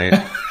fences at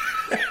night.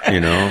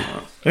 You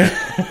know, I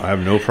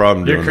have no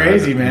problem doing that. You're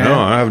crazy, man. No,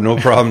 I have no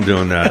problem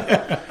doing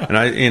that. And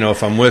I, you know,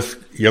 if I'm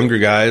with younger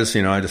guys,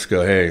 you know, I just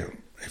go, hey,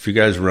 if you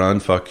guys run,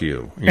 fuck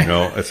you. You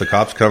know, if the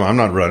cops come, I'm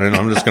not running.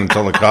 I'm just going to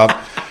tell the cop,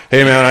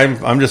 hey man,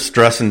 I'm just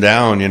stressing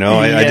down. You know,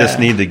 I just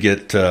need to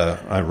get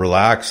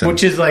relax.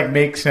 Which is like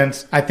makes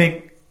sense. I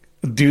think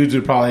dudes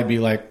would probably be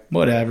like,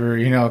 whatever,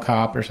 you know, a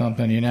cop or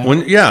something, you know?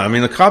 I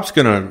mean, the cop's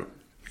going to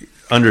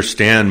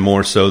understand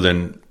more so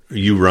than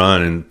you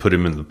run and put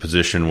him in the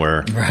position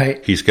where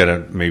he's got to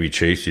maybe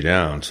chase you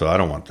down. So I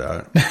don't want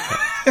that.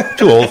 I'm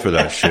too old for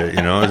that shit,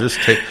 you know?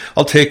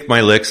 I'll take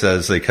my licks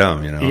as they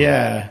come, you know?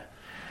 Yeah.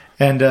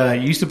 And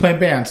you used to play in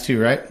bands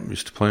too, right?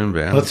 Used to play in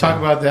bands. Let's talk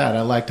about that.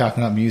 I like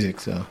talking about music,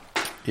 so.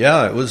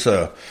 Yeah, it was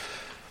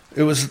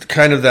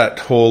kind of that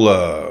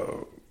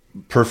whole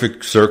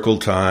Perfect Circle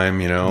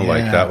time, you know,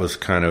 like that was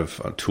kind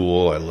of a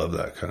Tool. I love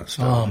that kind of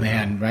stuff. Oh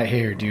man, right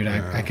here, dude.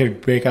 I could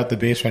break out the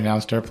bass right now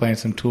and start playing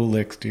some Tool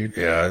licks, dude.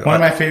 Yeah. One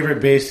of my favorite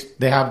bass,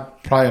 they have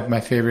probably my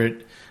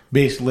favorite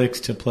bass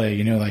licks to play,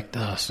 you know, like,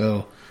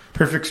 so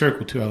Perfect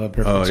Circle too. I love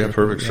Perfect Circle. Oh yeah,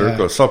 Perfect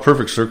Circle. I saw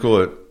Perfect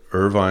Circle at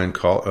Irvine,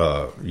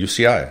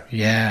 UCI.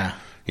 Yeah.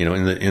 You know,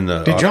 in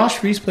the did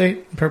Josh Reese play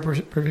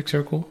Perfect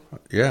Circle?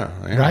 Yeah.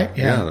 Right?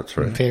 Yeah, that's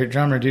right. My favorite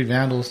drummer, dude,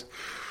 Vandals.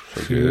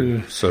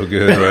 So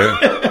good,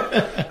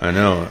 right? I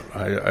know.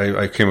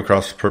 I came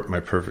across my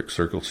Perfect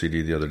Circle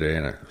CD the other day,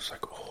 and I was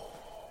like, oh,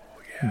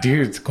 yeah.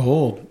 Dude, it's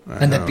gold.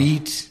 And the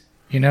beats,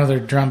 you know, their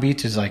drum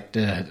beats is like,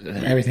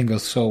 everything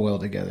goes so well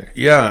together.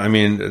 Yeah, I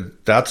mean,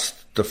 that's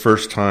the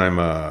first time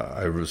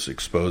I was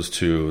exposed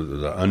to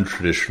the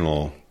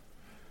untraditional,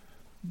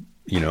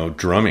 you know,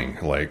 drumming,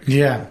 like,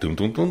 dum,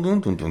 dum, dum,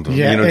 dum, dum, dum,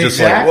 yeah, you know, just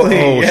exactly. like,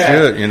 whoa,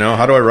 shit, you know,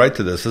 how do I write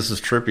to this? This is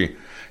trippy.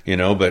 You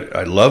know, but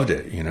I loved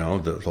it. You know,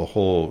 the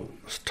whole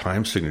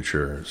time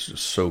signature is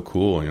just so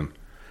cool, and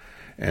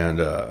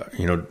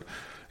you know,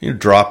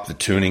 drop the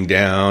tuning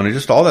down and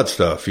just all that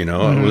stuff. You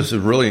know, It was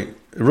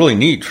really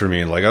neat for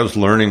me. Like I was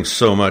learning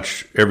so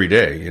much every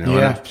day. You know,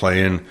 and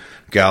playing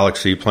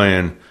Galaxy,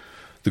 playing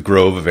the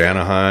Grove of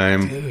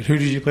Anaheim. Dude, who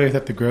did you play with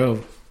at the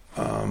Grove?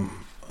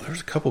 There's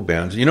a couple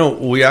bands. You know,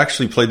 we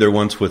actually played there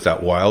once with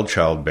that Wild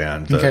Child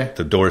band,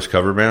 the Doors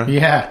cover band.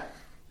 Yeah,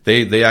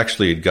 they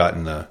actually had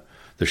gotten the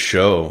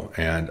show,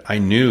 and I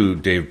knew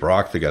Dave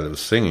Brock, the guy that was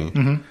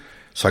singing.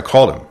 So I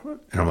called him,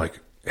 and I'm like,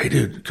 hey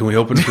dude, can we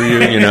open for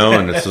you? You know,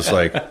 and it's just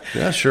like,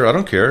 yeah, sure, I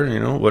don't care, you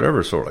know,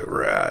 whatever. So we're like,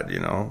 rad, you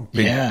know,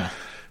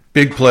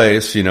 big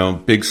place, you know,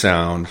 big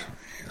sound.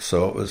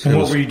 So it was. And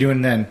what were you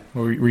doing then?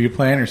 Were you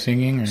playing or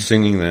singing? Or?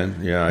 Singing then,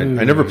 yeah. I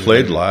never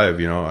played live,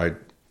 you know.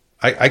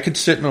 I could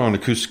sit on an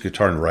acoustic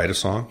guitar and write a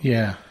song.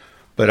 Yeah.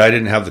 But I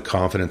didn't have the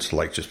confidence to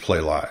like just play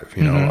live.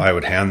 You know, I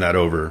would hand that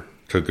over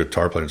to a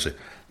guitar player and say,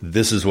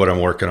 this is what I'm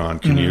working on.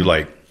 Can you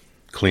like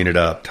clean it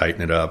up,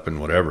 tighten it up, and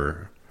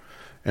whatever?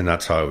 And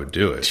that's how I would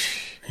do it,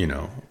 you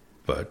know.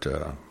 But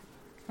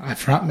I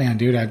frontman,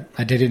 dude.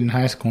 I did it in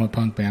high school in a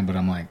punk band, but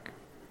I'm like,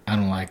 I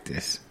don't like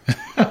this.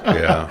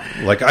 yeah,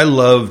 like I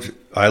loved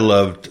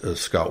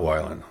Scott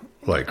Weiland.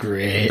 Like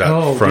great.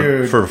 That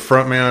dude. For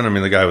frontman, I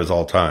mean, the guy was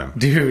all time.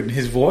 Dude,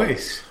 his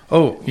voice.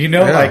 Oh, you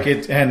know, yeah. like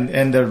it,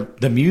 and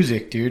the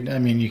music, dude. I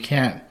mean, you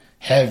can't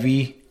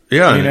heavy.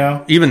 Yeah, you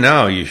know. Even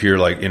now, you hear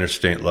like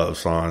Interstate Love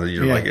Song.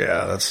 You're like,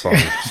 yeah, that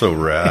song's so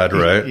rad,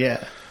 right?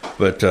 Yeah.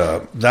 But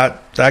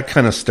that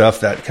kind of stuff,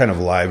 that kind of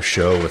live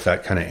show with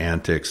that kind of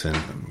antics,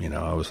 and you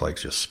know, I was like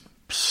just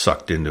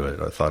sucked into it.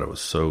 I thought it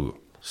was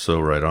so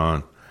right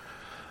on.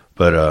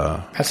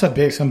 But that's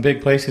some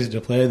big places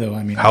to play, though.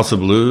 I mean, House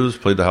of Blues,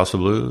 played the House of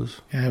Blues.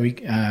 Yeah,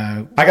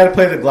 I got to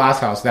play the Glass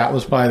House. That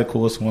was probably the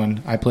coolest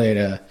one. I played.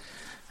 It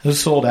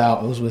was sold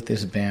out. It was with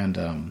this band,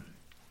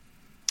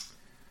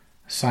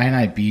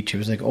 Cyanide Beach. It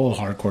was like old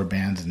hardcore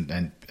bands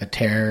and a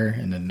Terror,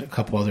 and then a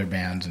couple other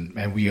bands,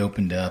 and we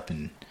opened up,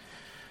 and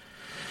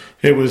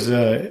it was.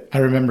 I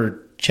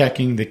remember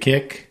checking the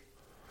kick.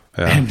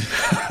 Yeah.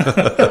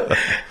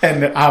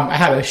 And I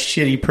had a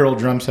shitty Pearl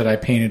drum set I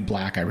painted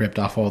black. I ripped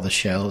off all the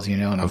shells, you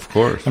know. And of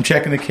course. I'm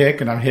checking the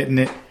kick and I'm hitting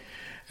it,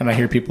 and I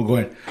hear people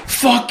going,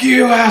 "Fuck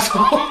you,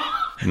 asshole!"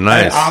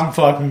 Nice. I'm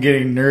fucking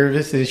getting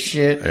nervous as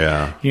shit.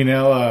 Yeah. You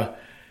know,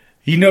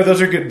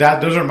 those are good.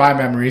 Those are my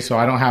memories. So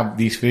I don't have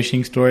these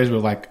fishing stories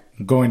with like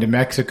going to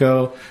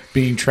Mexico,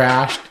 being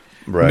trashed,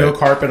 right. No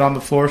carpet on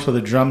the floor, so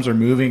the drums are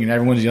moving and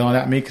everyone's yelling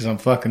at me because I'm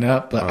fucking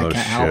up, but I can't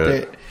help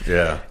it.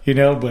 Yeah. You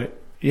know, but.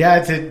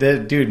 Yeah,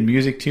 dude,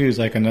 music too is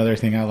like another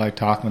thing I like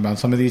talking about.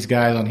 Some of these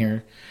guys on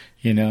here,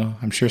 you know,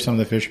 I'm sure some of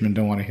the fishermen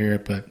don't want to hear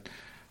it, but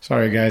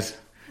sorry, guys.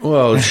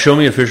 Well, show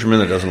me a fisherman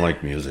that doesn't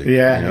like music.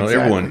 Yeah, you know,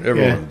 exactly.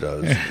 everyone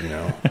does, you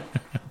know.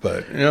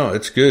 But, you know,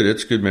 it's good.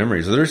 It's good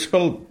memories. There's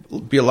supposed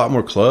to be a lot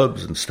more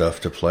clubs and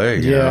stuff to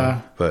play, you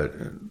know,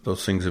 but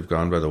those things have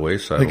gone by the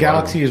wayside. The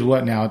Galaxy is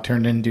what now? It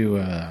turned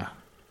into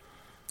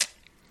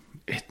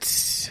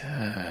it's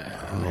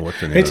I don't know what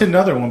the name it's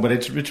another one, but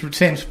it's the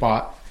same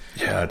spot.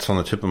 Yeah, it's on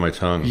the tip of my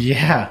tongue.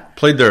 Yeah.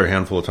 Played there a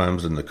handful of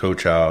times in the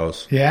Coach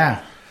House.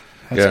 Yeah.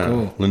 That's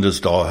cool. Linda's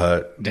Doll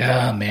Hut.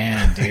 Oh,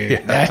 man,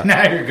 dude.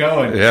 Now you're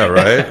going. Yeah,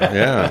 right?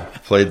 Yeah.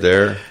 Played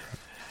there.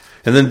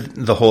 And then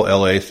the whole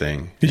LA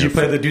thing. Did you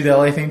do the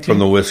LA thing too? From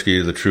the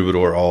whiskey, the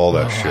troubadour, all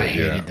that shit. I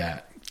hated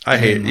that. I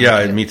hate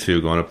it. Me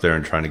too, going up there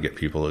and trying to get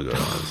people to go. It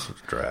was a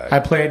drag. I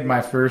played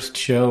my first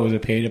show as a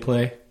pay to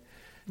play.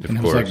 And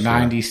it was like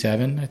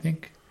 97, I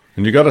think.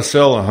 And you got to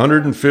sell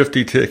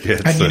 150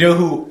 tickets. And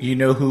you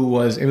know who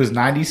was? It was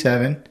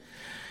 97,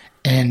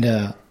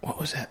 and what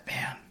was that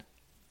band?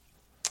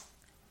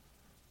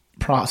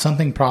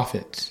 Something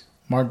Prophets.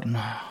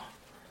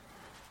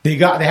 They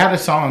had a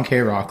song on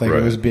K-Rock, like right.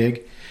 It was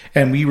big,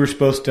 and we were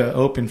supposed to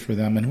open for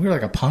them, and we were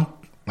like a punk,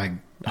 like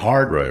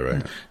hard,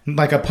 right,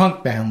 like a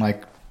punk band,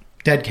 like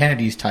Dead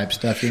Kennedys type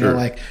stuff. You know,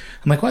 like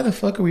I'm like, why the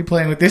fuck are we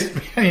playing with this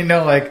band? You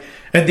know, like.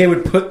 And they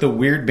would put the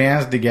weird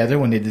bands together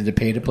when they did the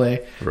pay to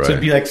play. Right. So it'd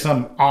be like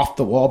some off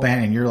the wall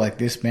band, and you're like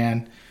this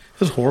band. It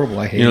was horrible.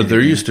 I hated it. You know, there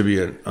used to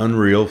be an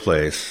Unreal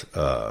place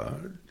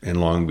in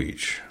Long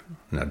Beach.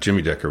 Now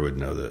Jimmy Decker would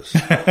know this.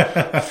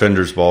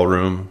 Fender's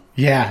Ballroom.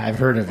 Yeah, I've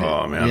heard of it.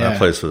 Oh man, that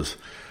place was.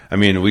 I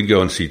mean, we'd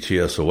go and see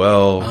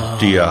TSOL,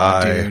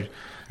 DI. Dude.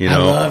 You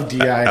know, I love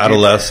DI.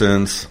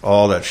 Adolescence,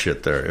 all that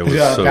shit there. It was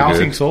so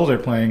Bouncing good. Souls are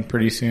playing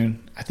pretty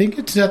soon. I think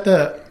it's at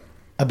the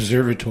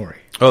Observatory.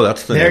 Oh,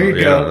 that's the there.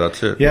 You go.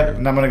 That's it. Yep,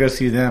 and I'm gonna go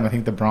see them. I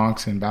think the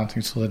Bronx and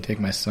Bouncing Souls. And take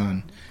my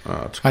son. Oh,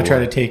 that's cool. I try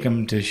to take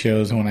him to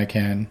shows when I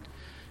can,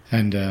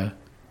 and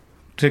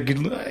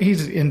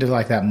he's into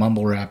like that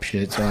mumble rap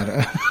shit.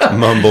 So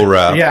mumble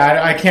rap.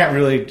 Yeah, I can't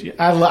really.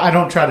 I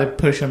don't try to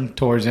push him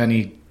towards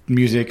any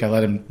music. I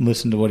let him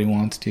listen to what he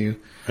wants to.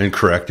 And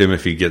correct him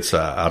if he gets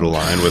out of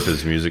line with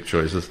his music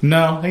choices.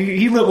 No,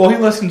 he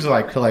listens to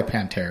like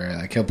Pantera.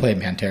 Like he'll play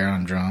Pantera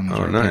on drums.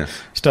 Oh,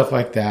 nice stuff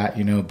like that,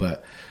 you know.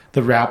 But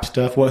the rap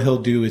stuff, what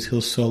he'll do is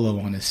he'll solo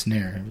on his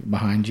snare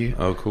behind you.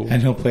 Oh, cool!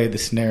 And he'll play the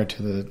snare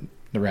to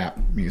the rap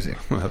music.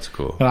 Well, that's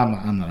cool. But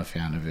I'm not a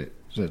fan of it.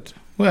 So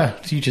well,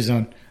 to each his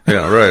own.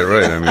 Yeah,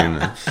 right. I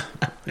mean,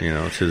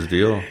 it's his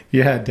deal.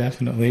 Yeah,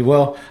 definitely.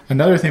 Well,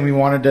 another thing we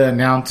wanted to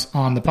announce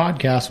on the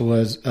podcast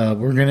was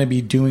we're going to be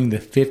doing the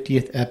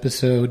 50th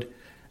episode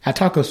at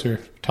Taco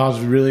Surf. Todd's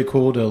really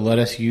cool to let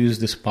us use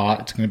the spot.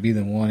 It's going to be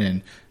the one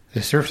in the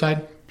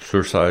Surfside?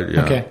 Surfside,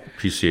 yeah. Okay.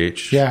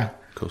 PCH. Yeah.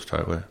 Coast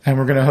Highway. And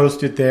we're going to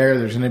host it there.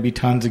 There's going to be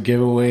tons of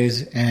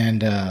giveaways,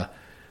 and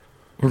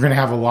we're going to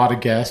have a lot of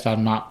guests.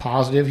 I'm not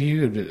positive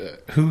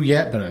who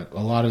yet, but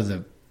a lot of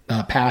the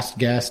past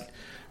guests.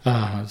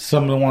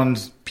 Some of the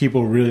ones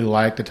people really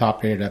like, the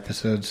top rated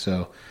episodes.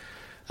 So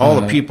all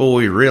the people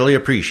we really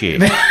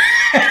appreciate.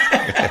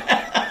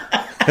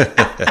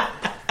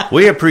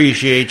 We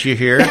appreciate you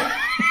here.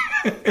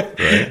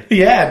 Right?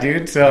 Yeah,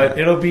 dude. So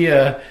it'll be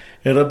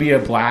a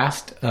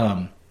blast.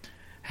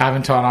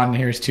 Having Todd on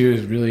here too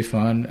is really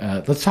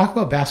fun. Let's talk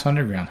about Bass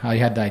Underground. How you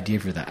had the idea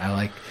for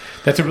that.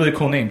 That's a really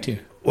cool name too.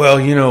 Well,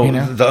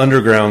 the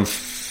underground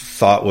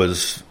thought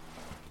was,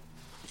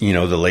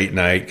 the late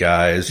night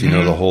guys,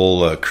 the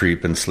whole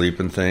creep and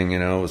sleeping thing,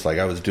 it was like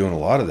I was doing a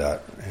lot of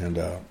that. And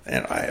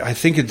I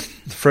think the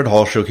Fred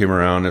Hall show came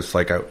around. It's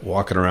like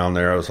walking around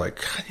there, I was like,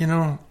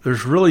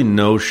 there's really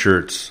no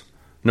shirts,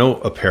 no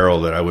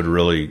apparel that I would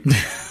really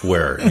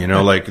wear,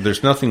 like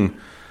there's nothing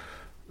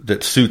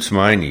that suits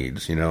my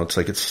needs, it's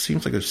like, it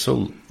seems like it's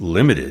so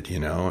limited,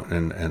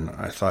 and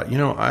I thought,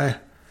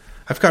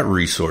 I've got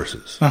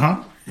resources,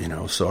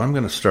 so I'm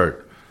going to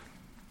start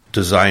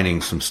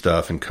designing some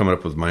stuff and coming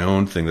up with my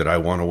own thing that I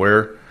want to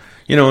wear,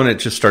 and it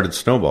just started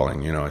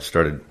snowballing. I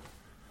started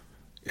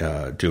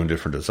doing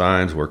different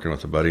designs, working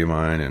with a buddy of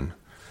mine, and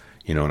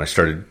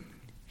I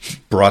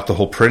brought the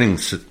whole printing,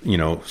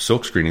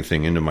 silk screening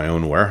thing into my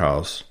own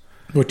warehouse,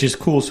 which is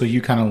cool. So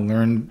you kind of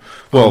learn.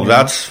 Well,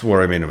 that's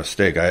where I made a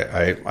mistake.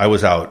 I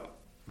was out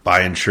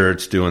buying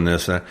shirts, doing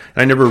this, and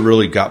I never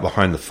really got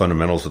behind the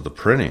fundamentals of the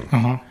printing,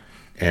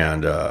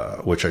 and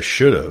which I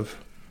should have.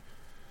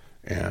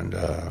 And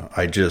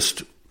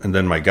and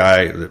then my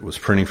guy that was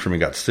printing for me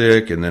got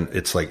sick, and then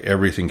it's like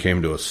everything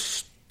came to a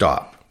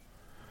stop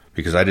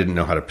because I didn't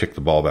know how to pick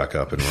the ball back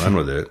up and run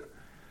with it.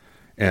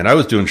 And I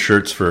was doing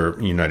shirts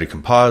for United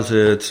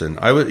Composites, and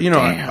I was,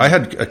 I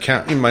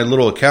had my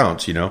little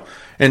accounts,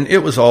 and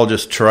it was all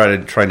just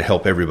trying to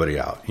help everybody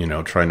out,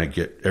 trying to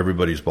get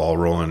everybody's ball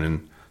rolling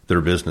in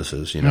their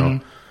businesses,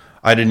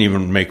 I didn't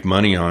even make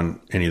money on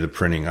any of the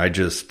printing. I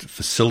just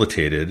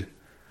facilitated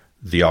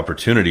the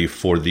opportunity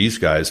for these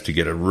guys to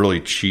get a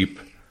really cheap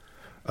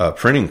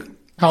printing.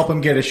 Help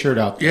them get a shirt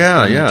out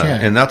there. Yeah.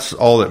 And that's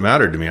all that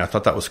mattered to me. I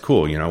thought that was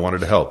cool. I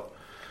wanted to help.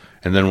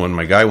 And then when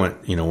my guy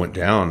went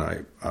down,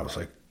 I was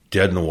like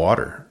dead in the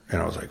water.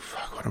 And I was like,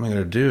 fuck, what am I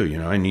going to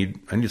do? I need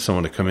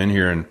someone to come in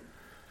here and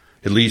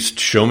at least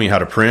show me how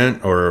to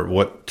print or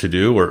what to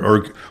do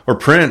or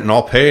print, and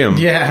I'll pay them,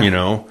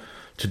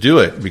 to do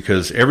it,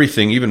 because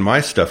everything, even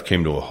my stuff,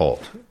 came to a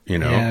halt,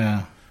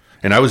 Yeah.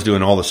 And I was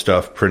doing all the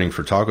stuff printing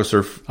for Taco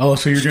Surf. Oh,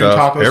 so you're doing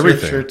Taco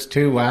Surf shirts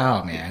too?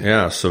 Wow, man.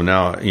 Yeah. So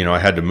now, I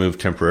had to move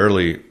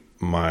temporarily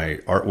my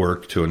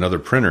artwork to another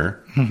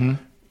printer,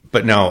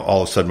 but now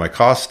all of a sudden my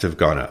costs have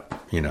gone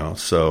up,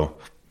 so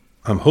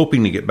I'm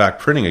hoping to get back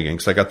printing again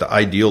because I got the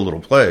ideal little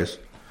place,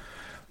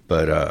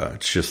 but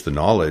it's just the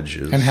knowledge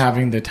is. And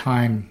having the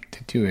time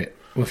to do it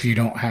if you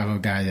don't have a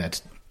guy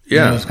that's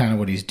knows kind of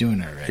what he's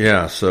doing already.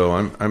 Yeah. So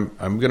I'm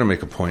going to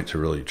make a point to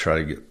really try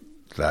to get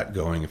that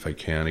going if I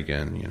can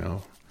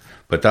again,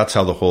 but that's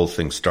how the whole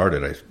thing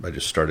started. I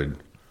just started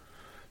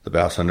the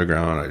Bass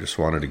Underground. I just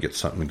wanted to get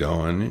something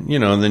going,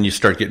 and then you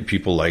start getting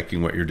people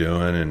liking what you're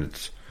doing, and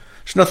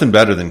there's nothing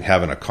better than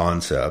having a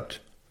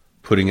concept,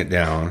 putting it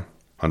down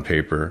on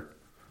paper,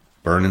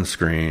 burning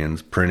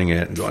screens, printing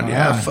it, and going,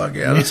 yeah, fuck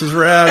yeah, this is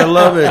rad. I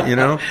love it.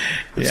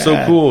 It's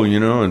so cool,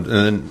 and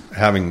then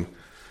having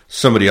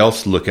somebody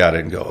else look at it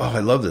and go, oh,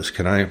 I love this.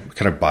 Can I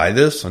buy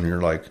this? And you're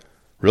like,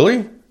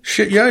 really?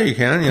 Shit, yeah, you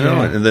can,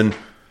 and then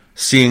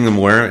seeing them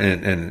wear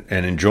it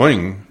and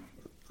enjoying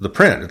the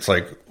print. It's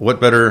like, what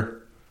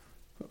better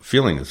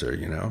feeling is there,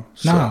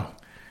 So. No.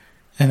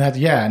 And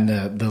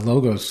and the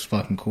logo's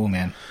fucking cool,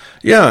 man.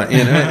 Yeah,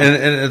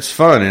 and it's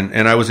fun.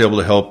 And I was able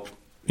to help,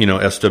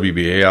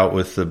 SWBA out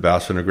with the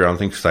Bass Underground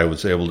thing because I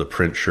was able to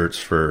print shirts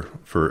for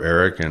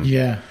Eric.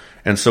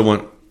 And so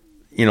when,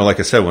 like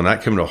I said, when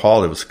that came to a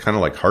halt, it was kind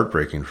of like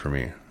heartbreaking for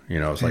me.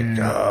 I was like,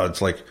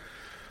 it's like,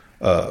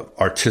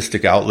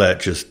 artistic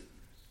outlet just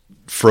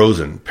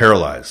frozen,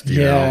 paralyzed,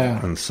 you know?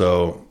 And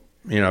so,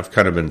 I've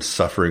kind of been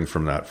suffering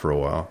from that for a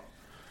while,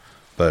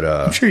 but,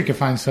 I'm sure you could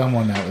find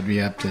someone that would be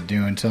up to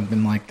doing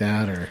something like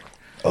that or.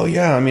 Oh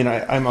yeah. I mean,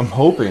 I'm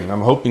hoping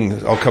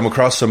I'll come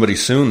across somebody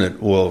soon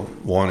that will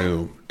want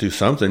to do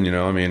something,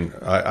 I mean,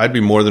 I'd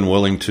be more than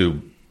willing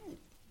to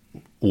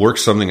work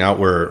something out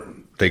where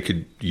they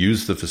could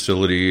use the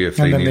facility if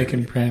they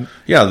can print.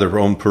 Yeah, their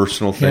own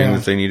personal thing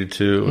that they needed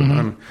to.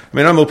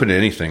 I'm open to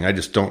anything. I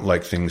just don't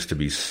like things to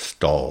be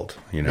stalled.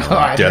 I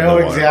know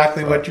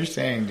exactly what you're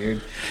saying,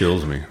 dude.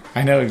 Kills me.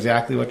 I know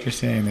exactly what you're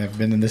saying. I've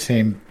been in the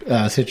same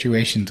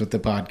situations with the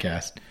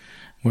podcast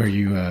where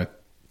you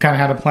kind of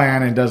had a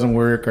plan and it doesn't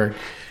work, or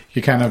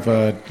you kind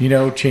of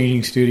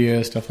changing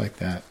studios, stuff like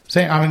that.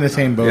 I'm in the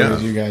same boat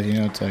as you guys.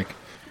 It's like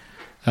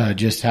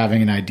just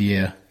having an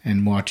idea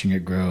and watching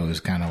it grow is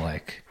kind of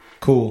like.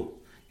 Cool,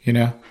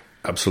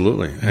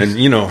 Absolutely, and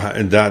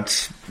and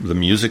that's the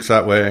music's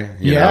that way.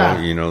 You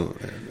know,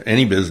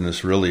 any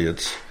business really.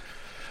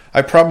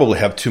 I probably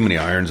have too many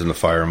irons in the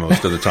fire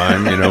most of the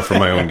time, for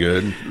my own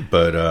good.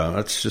 But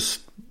that's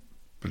just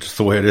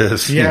the way it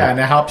is. Yeah, and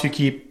it helps you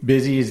keep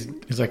busy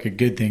is like a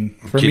good thing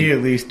for me at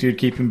least, dude.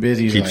 Keeping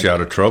busy keeps you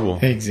out of trouble.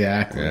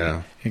 Exactly.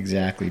 Yeah.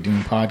 Exactly.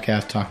 Doing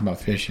podcasts, talking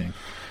about fishing.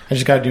 I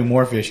just got to do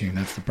more fishing.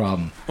 That's the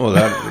problem. Well,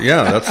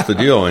 that's the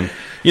deal. And,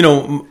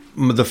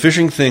 the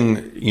fishing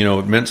thing,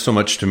 it meant so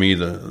much to me,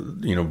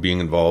 being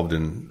involved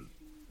in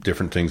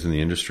different things in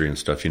the industry and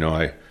stuff.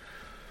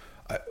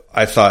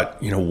 I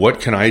thought,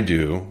 what can I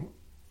do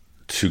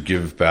to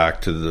give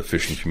back to the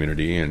fishing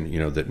community and,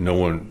 that no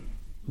one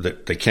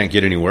that they can't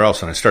get anywhere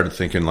else. And I started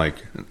thinking, like,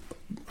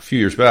 a few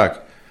years back,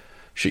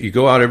 shit, you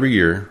go out every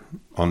year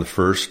on the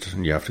 1st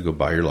and you have to go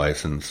buy your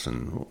license,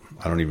 and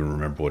I don't even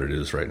remember what it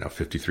is right now,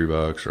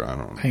 $53 or I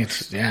don't know. I think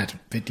it's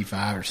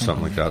 55 or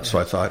something like that. So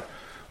I thought,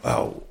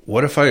 wow,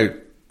 what if I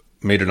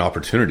made an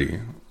opportunity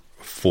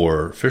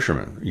for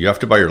fishermen? You have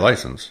to buy your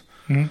license.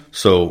 Mm-hmm.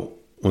 So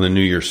when the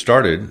new year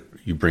started,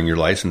 you bring your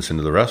license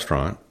into the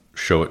restaurant,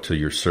 show it to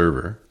your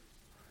server,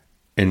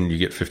 and you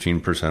get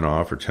 15%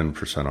 off or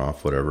 10%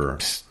 off, whatever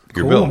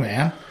your bill,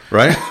 man.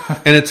 Right?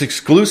 And it's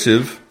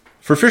exclusive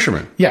for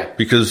fishermen. Yeah.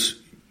 Because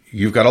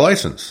you've got a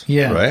license.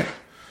 Yeah. Right?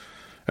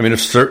 I mean, if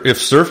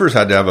surfers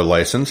had to have a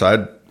license,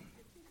 I'd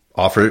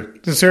offer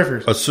it to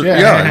surfers.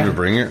 And to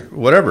bring it,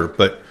 whatever.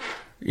 But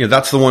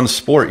that's the one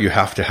sport you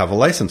have to have a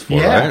license for,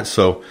 right?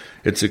 So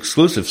it's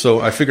exclusive.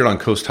 So I figured on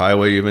Coast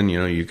Highway, even,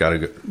 you got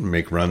to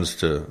make runs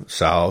to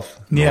south,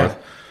 north.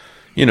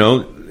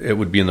 It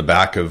would be in the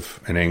back of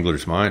an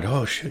angler's mind.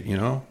 Oh shit,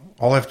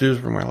 all I have to do is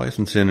bring my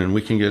license in, and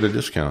we can get a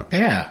discount.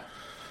 Yeah.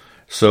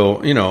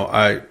 So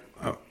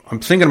I'm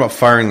thinking about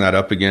firing that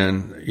up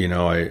again.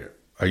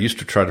 I used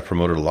to try to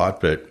promote it a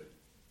lot, but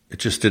it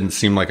just didn't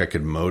seem like I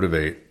could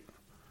motivate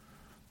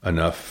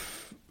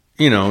enough.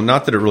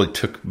 Not that it really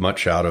took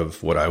much out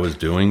of what I was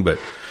doing, but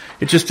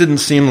it just didn't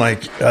seem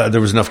like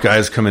there was enough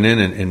guys coming in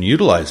and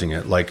utilizing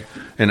it.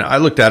 And I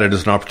looked at it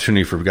as an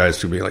opportunity for guys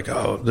to be like,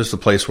 oh, this is a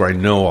place where I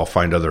know I'll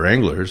find other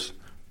anglers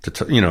to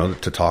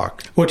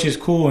talk. Which is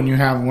cool. And you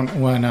have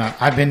when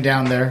I've been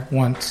down there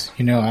once.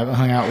 I've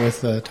hung out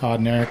with Todd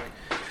and Eric.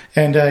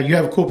 And you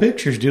have cool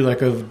pictures, dude,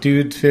 like of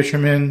dudes,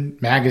 fishermen,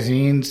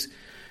 magazines.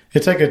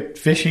 It's like a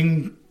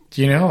fishing,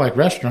 like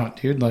restaurant,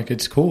 dude. Like,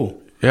 it's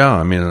cool. Yeah,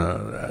 I mean,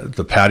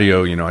 the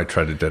patio, I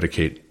try to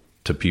dedicate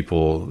to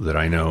people that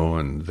I know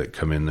and that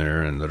come in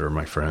there and that are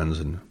my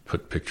friends, and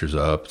put pictures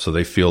up so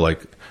they feel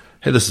like,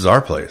 hey, this is our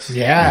place.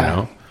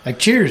 Yeah, like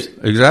cheers.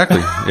 Exactly.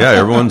 Yeah,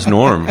 everyone's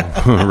Norm,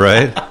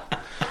 right?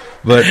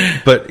 But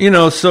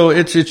so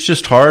it's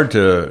just hard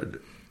to.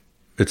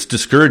 It's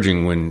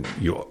discouraging when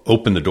you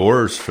open the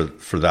doors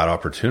for that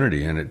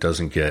opportunity and it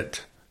doesn't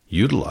get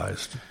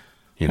utilized.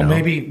 Well,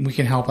 maybe we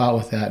can help out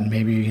with that, and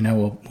maybe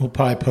we'll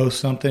probably post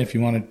something if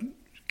you want to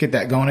get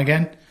that going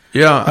again.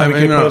 Yeah, we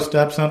can post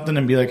up something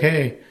and be like,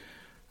 hey,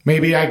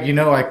 maybe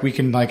we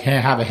can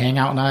have a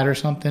hangout night or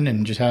something,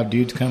 and just have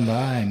dudes come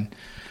by. And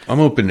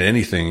I'm open to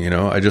anything.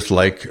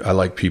 I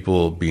like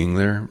people being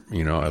there.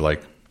 I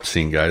like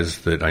seeing guys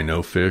that I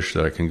know fish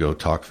that I can go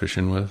talk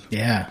fishing with.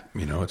 Yeah.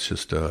 It's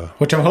just...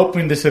 Which I'm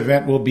hoping this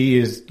event will be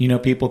is,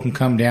 people can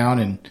come down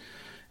and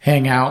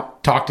hang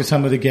out, talk to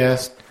some of the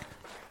guests,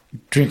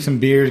 drink some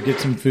beers, get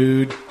some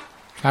food,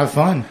 have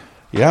fun.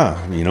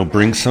 Yeah.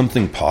 Bring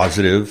something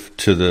positive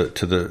to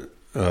the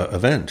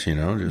event,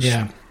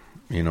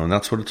 and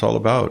that's what it's all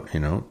about,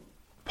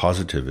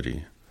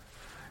 positivity.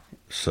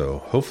 So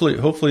hopefully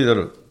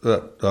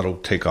that'll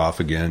take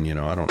off again.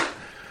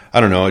 I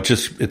don't know.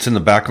 It's in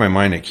the back of my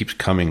mind. It keeps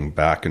coming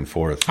back and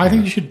forth. I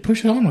think you should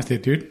push on with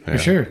it, dude. For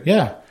sure.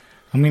 Yeah.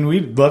 I mean,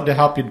 we'd love to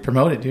help you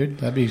promote it, dude.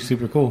 That'd be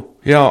super cool.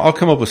 Yeah, I'll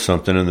come up with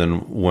something, and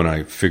then when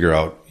I figure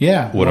out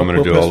what I'm going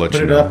to do, I'll let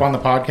you know. Put it up on the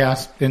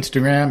podcast,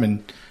 Instagram,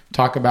 and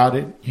talk about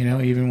it,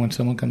 even when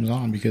someone comes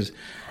on. Because,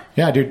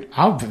 yeah, dude,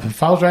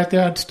 if I was right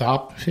there, I'd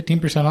stop.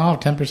 15% off,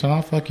 10%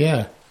 off, fuck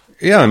yeah.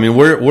 Yeah, I mean,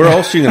 where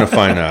else are you going to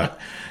find that?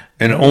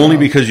 And only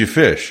because you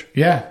fish.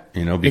 Yeah.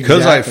 Because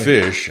exactly. I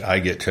fish, I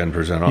get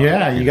 10% off.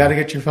 Yeah, you got to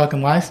get your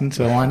fucking license,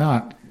 so why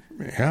not?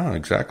 Yeah,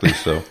 exactly.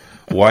 So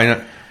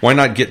why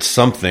not get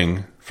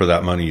something for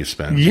that money you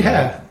spend?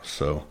 Yeah. Right?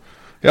 So,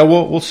 yeah,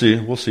 we'll see.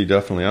 We'll see,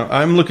 definitely.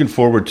 I'm looking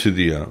forward to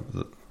the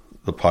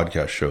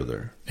podcast show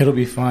there. It'll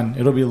be fun.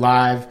 It'll be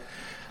live.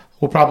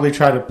 We'll probably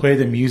try to play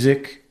the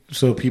music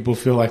so people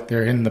feel like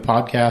they're in the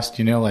podcast,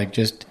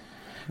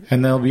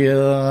 and there'll be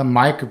a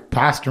mic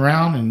passed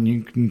around, and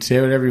you can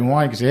say whatever you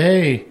want. You can say,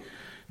 hey,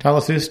 tell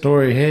us this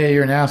story. Hey,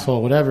 you're an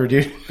asshole. Whatever,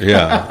 dude.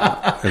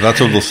 Yeah.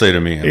 That's what they'll say to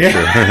me, I'm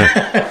sure.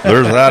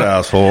 There's that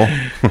asshole.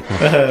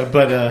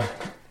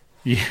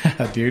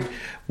 Yeah, dude.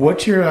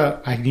 What's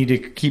your, I need to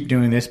keep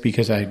doing this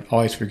because I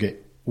always forget.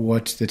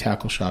 What's the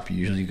tackle shop you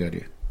usually go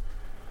to?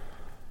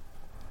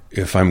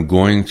 If I'm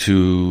going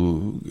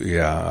to,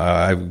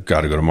 I've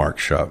got to go to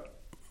Mark's shop.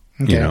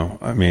 Okay.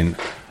 I mean,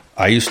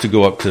 I used to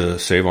go up to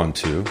Save-On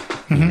too.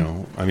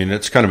 I mean,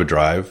 it's kind of a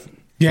drive.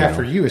 Yeah,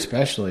 for you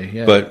especially.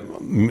 Yeah.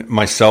 But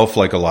myself,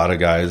 like a lot of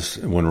guys,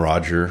 when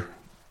Roger,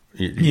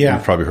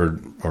 you've probably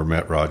heard or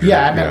met Roger.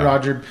 Yeah, I met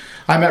Roger.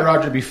 I met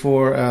Roger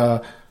before.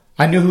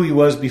 I knew who he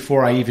was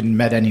before I even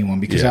met anyone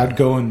because I would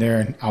go in there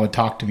and I would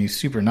talk to him. He's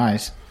super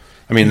nice.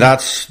 I mean,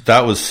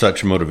 that was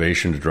such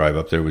motivation to drive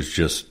up there, was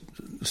just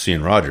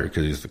seeing Roger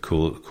because he's the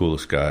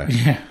coolest guy.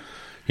 Yeah.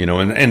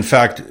 And in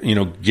fact,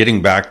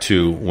 getting back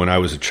to when I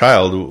was a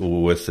child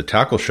with the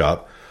tackle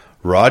shop,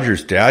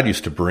 Roger's dad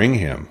used to bring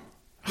him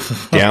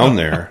down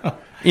there.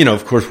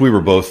 Of course, we were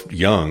both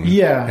young.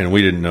 Yeah. And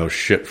we didn't know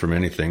shit from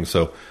anything.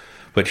 So,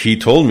 but he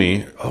told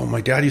me, oh,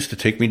 my dad used to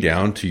take me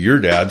down to your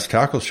dad's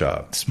tackle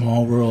shop.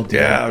 Small world.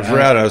 Yeah, it was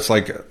rad. I was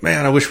like,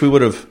 man, I wish we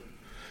would have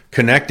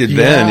connected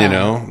then, you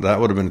know, that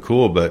would have been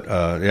cool. But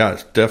yeah,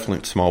 it's definitely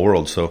a small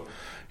world. So,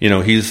 you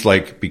know, he's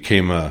like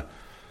became a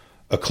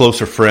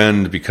closer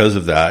friend because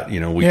of that. You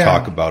know, we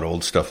talk about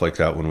old stuff like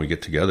that when we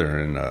get together,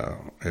 and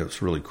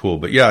it's really cool.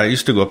 But yeah, I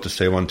used to go up to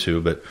Say One too.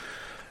 But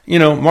you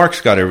know,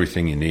 Mark's got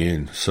everything you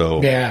need.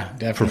 So yeah,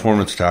 definitely.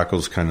 Performance tackle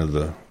is kind of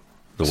the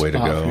way to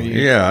go.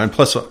 Yeah, and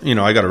plus, you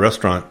know, I got a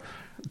restaurant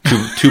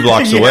two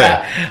blocks away.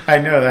 I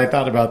know. I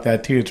thought about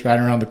that too. It's right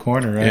around the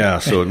corner, right? Yeah,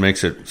 so it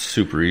makes it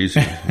super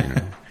easy. You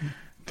know.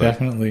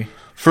 Definitely.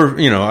 For,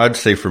 you know, I'd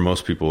say for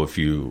most people, if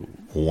you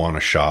want to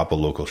shop, a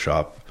local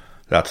shop,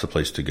 that's the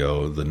place to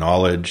go. The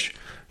knowledge,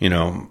 you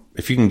know,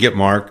 if you can get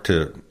Mark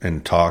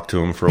and talk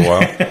to him for a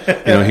while,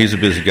 you know, he's a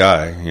busy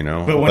guy, you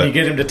know. But when you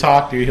get him to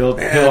talk to, he'll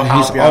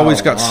he's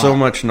always got so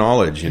much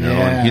knowledge, you know,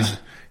 and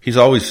he's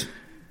always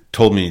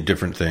told me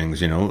different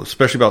things, you know,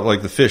 especially about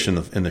like the fish in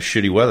the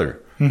shitty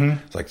weather.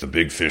 Mm-hmm. It's like the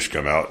big fish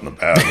come out in the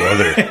bad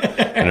weather,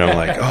 and I'm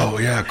like, oh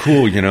yeah,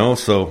 cool, you know.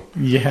 So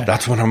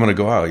that's when I'm going to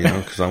go out, you know,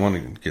 because I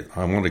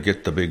want to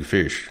get the big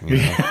fish. You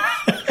know?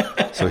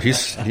 So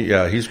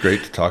he's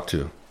great to talk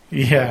to.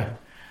 Yeah.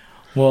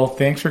 Well,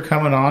 thanks for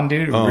coming on,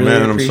 dude. Oh really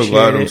man, I'm so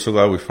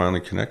glad we finally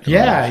connected.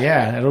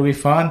 Yeah, it'll be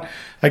fun.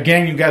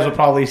 Again, you guys will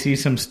probably see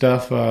some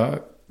stuff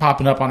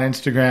popping up on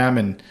Instagram,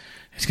 and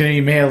it's going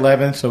to be May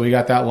 11th, so we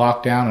got that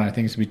locked down, and I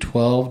think it's going to be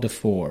 12 to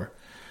 4.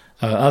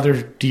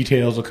 Other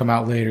details will come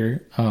out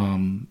later.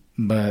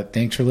 But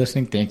thanks for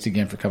listening. Thanks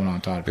again for coming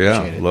on, Todd.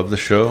 Appreciate it. Love the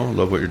show.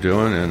 Love what you're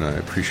doing, and I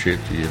appreciate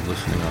the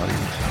listening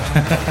audience.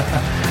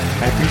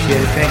 I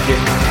appreciate it.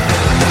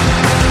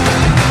 Thank you.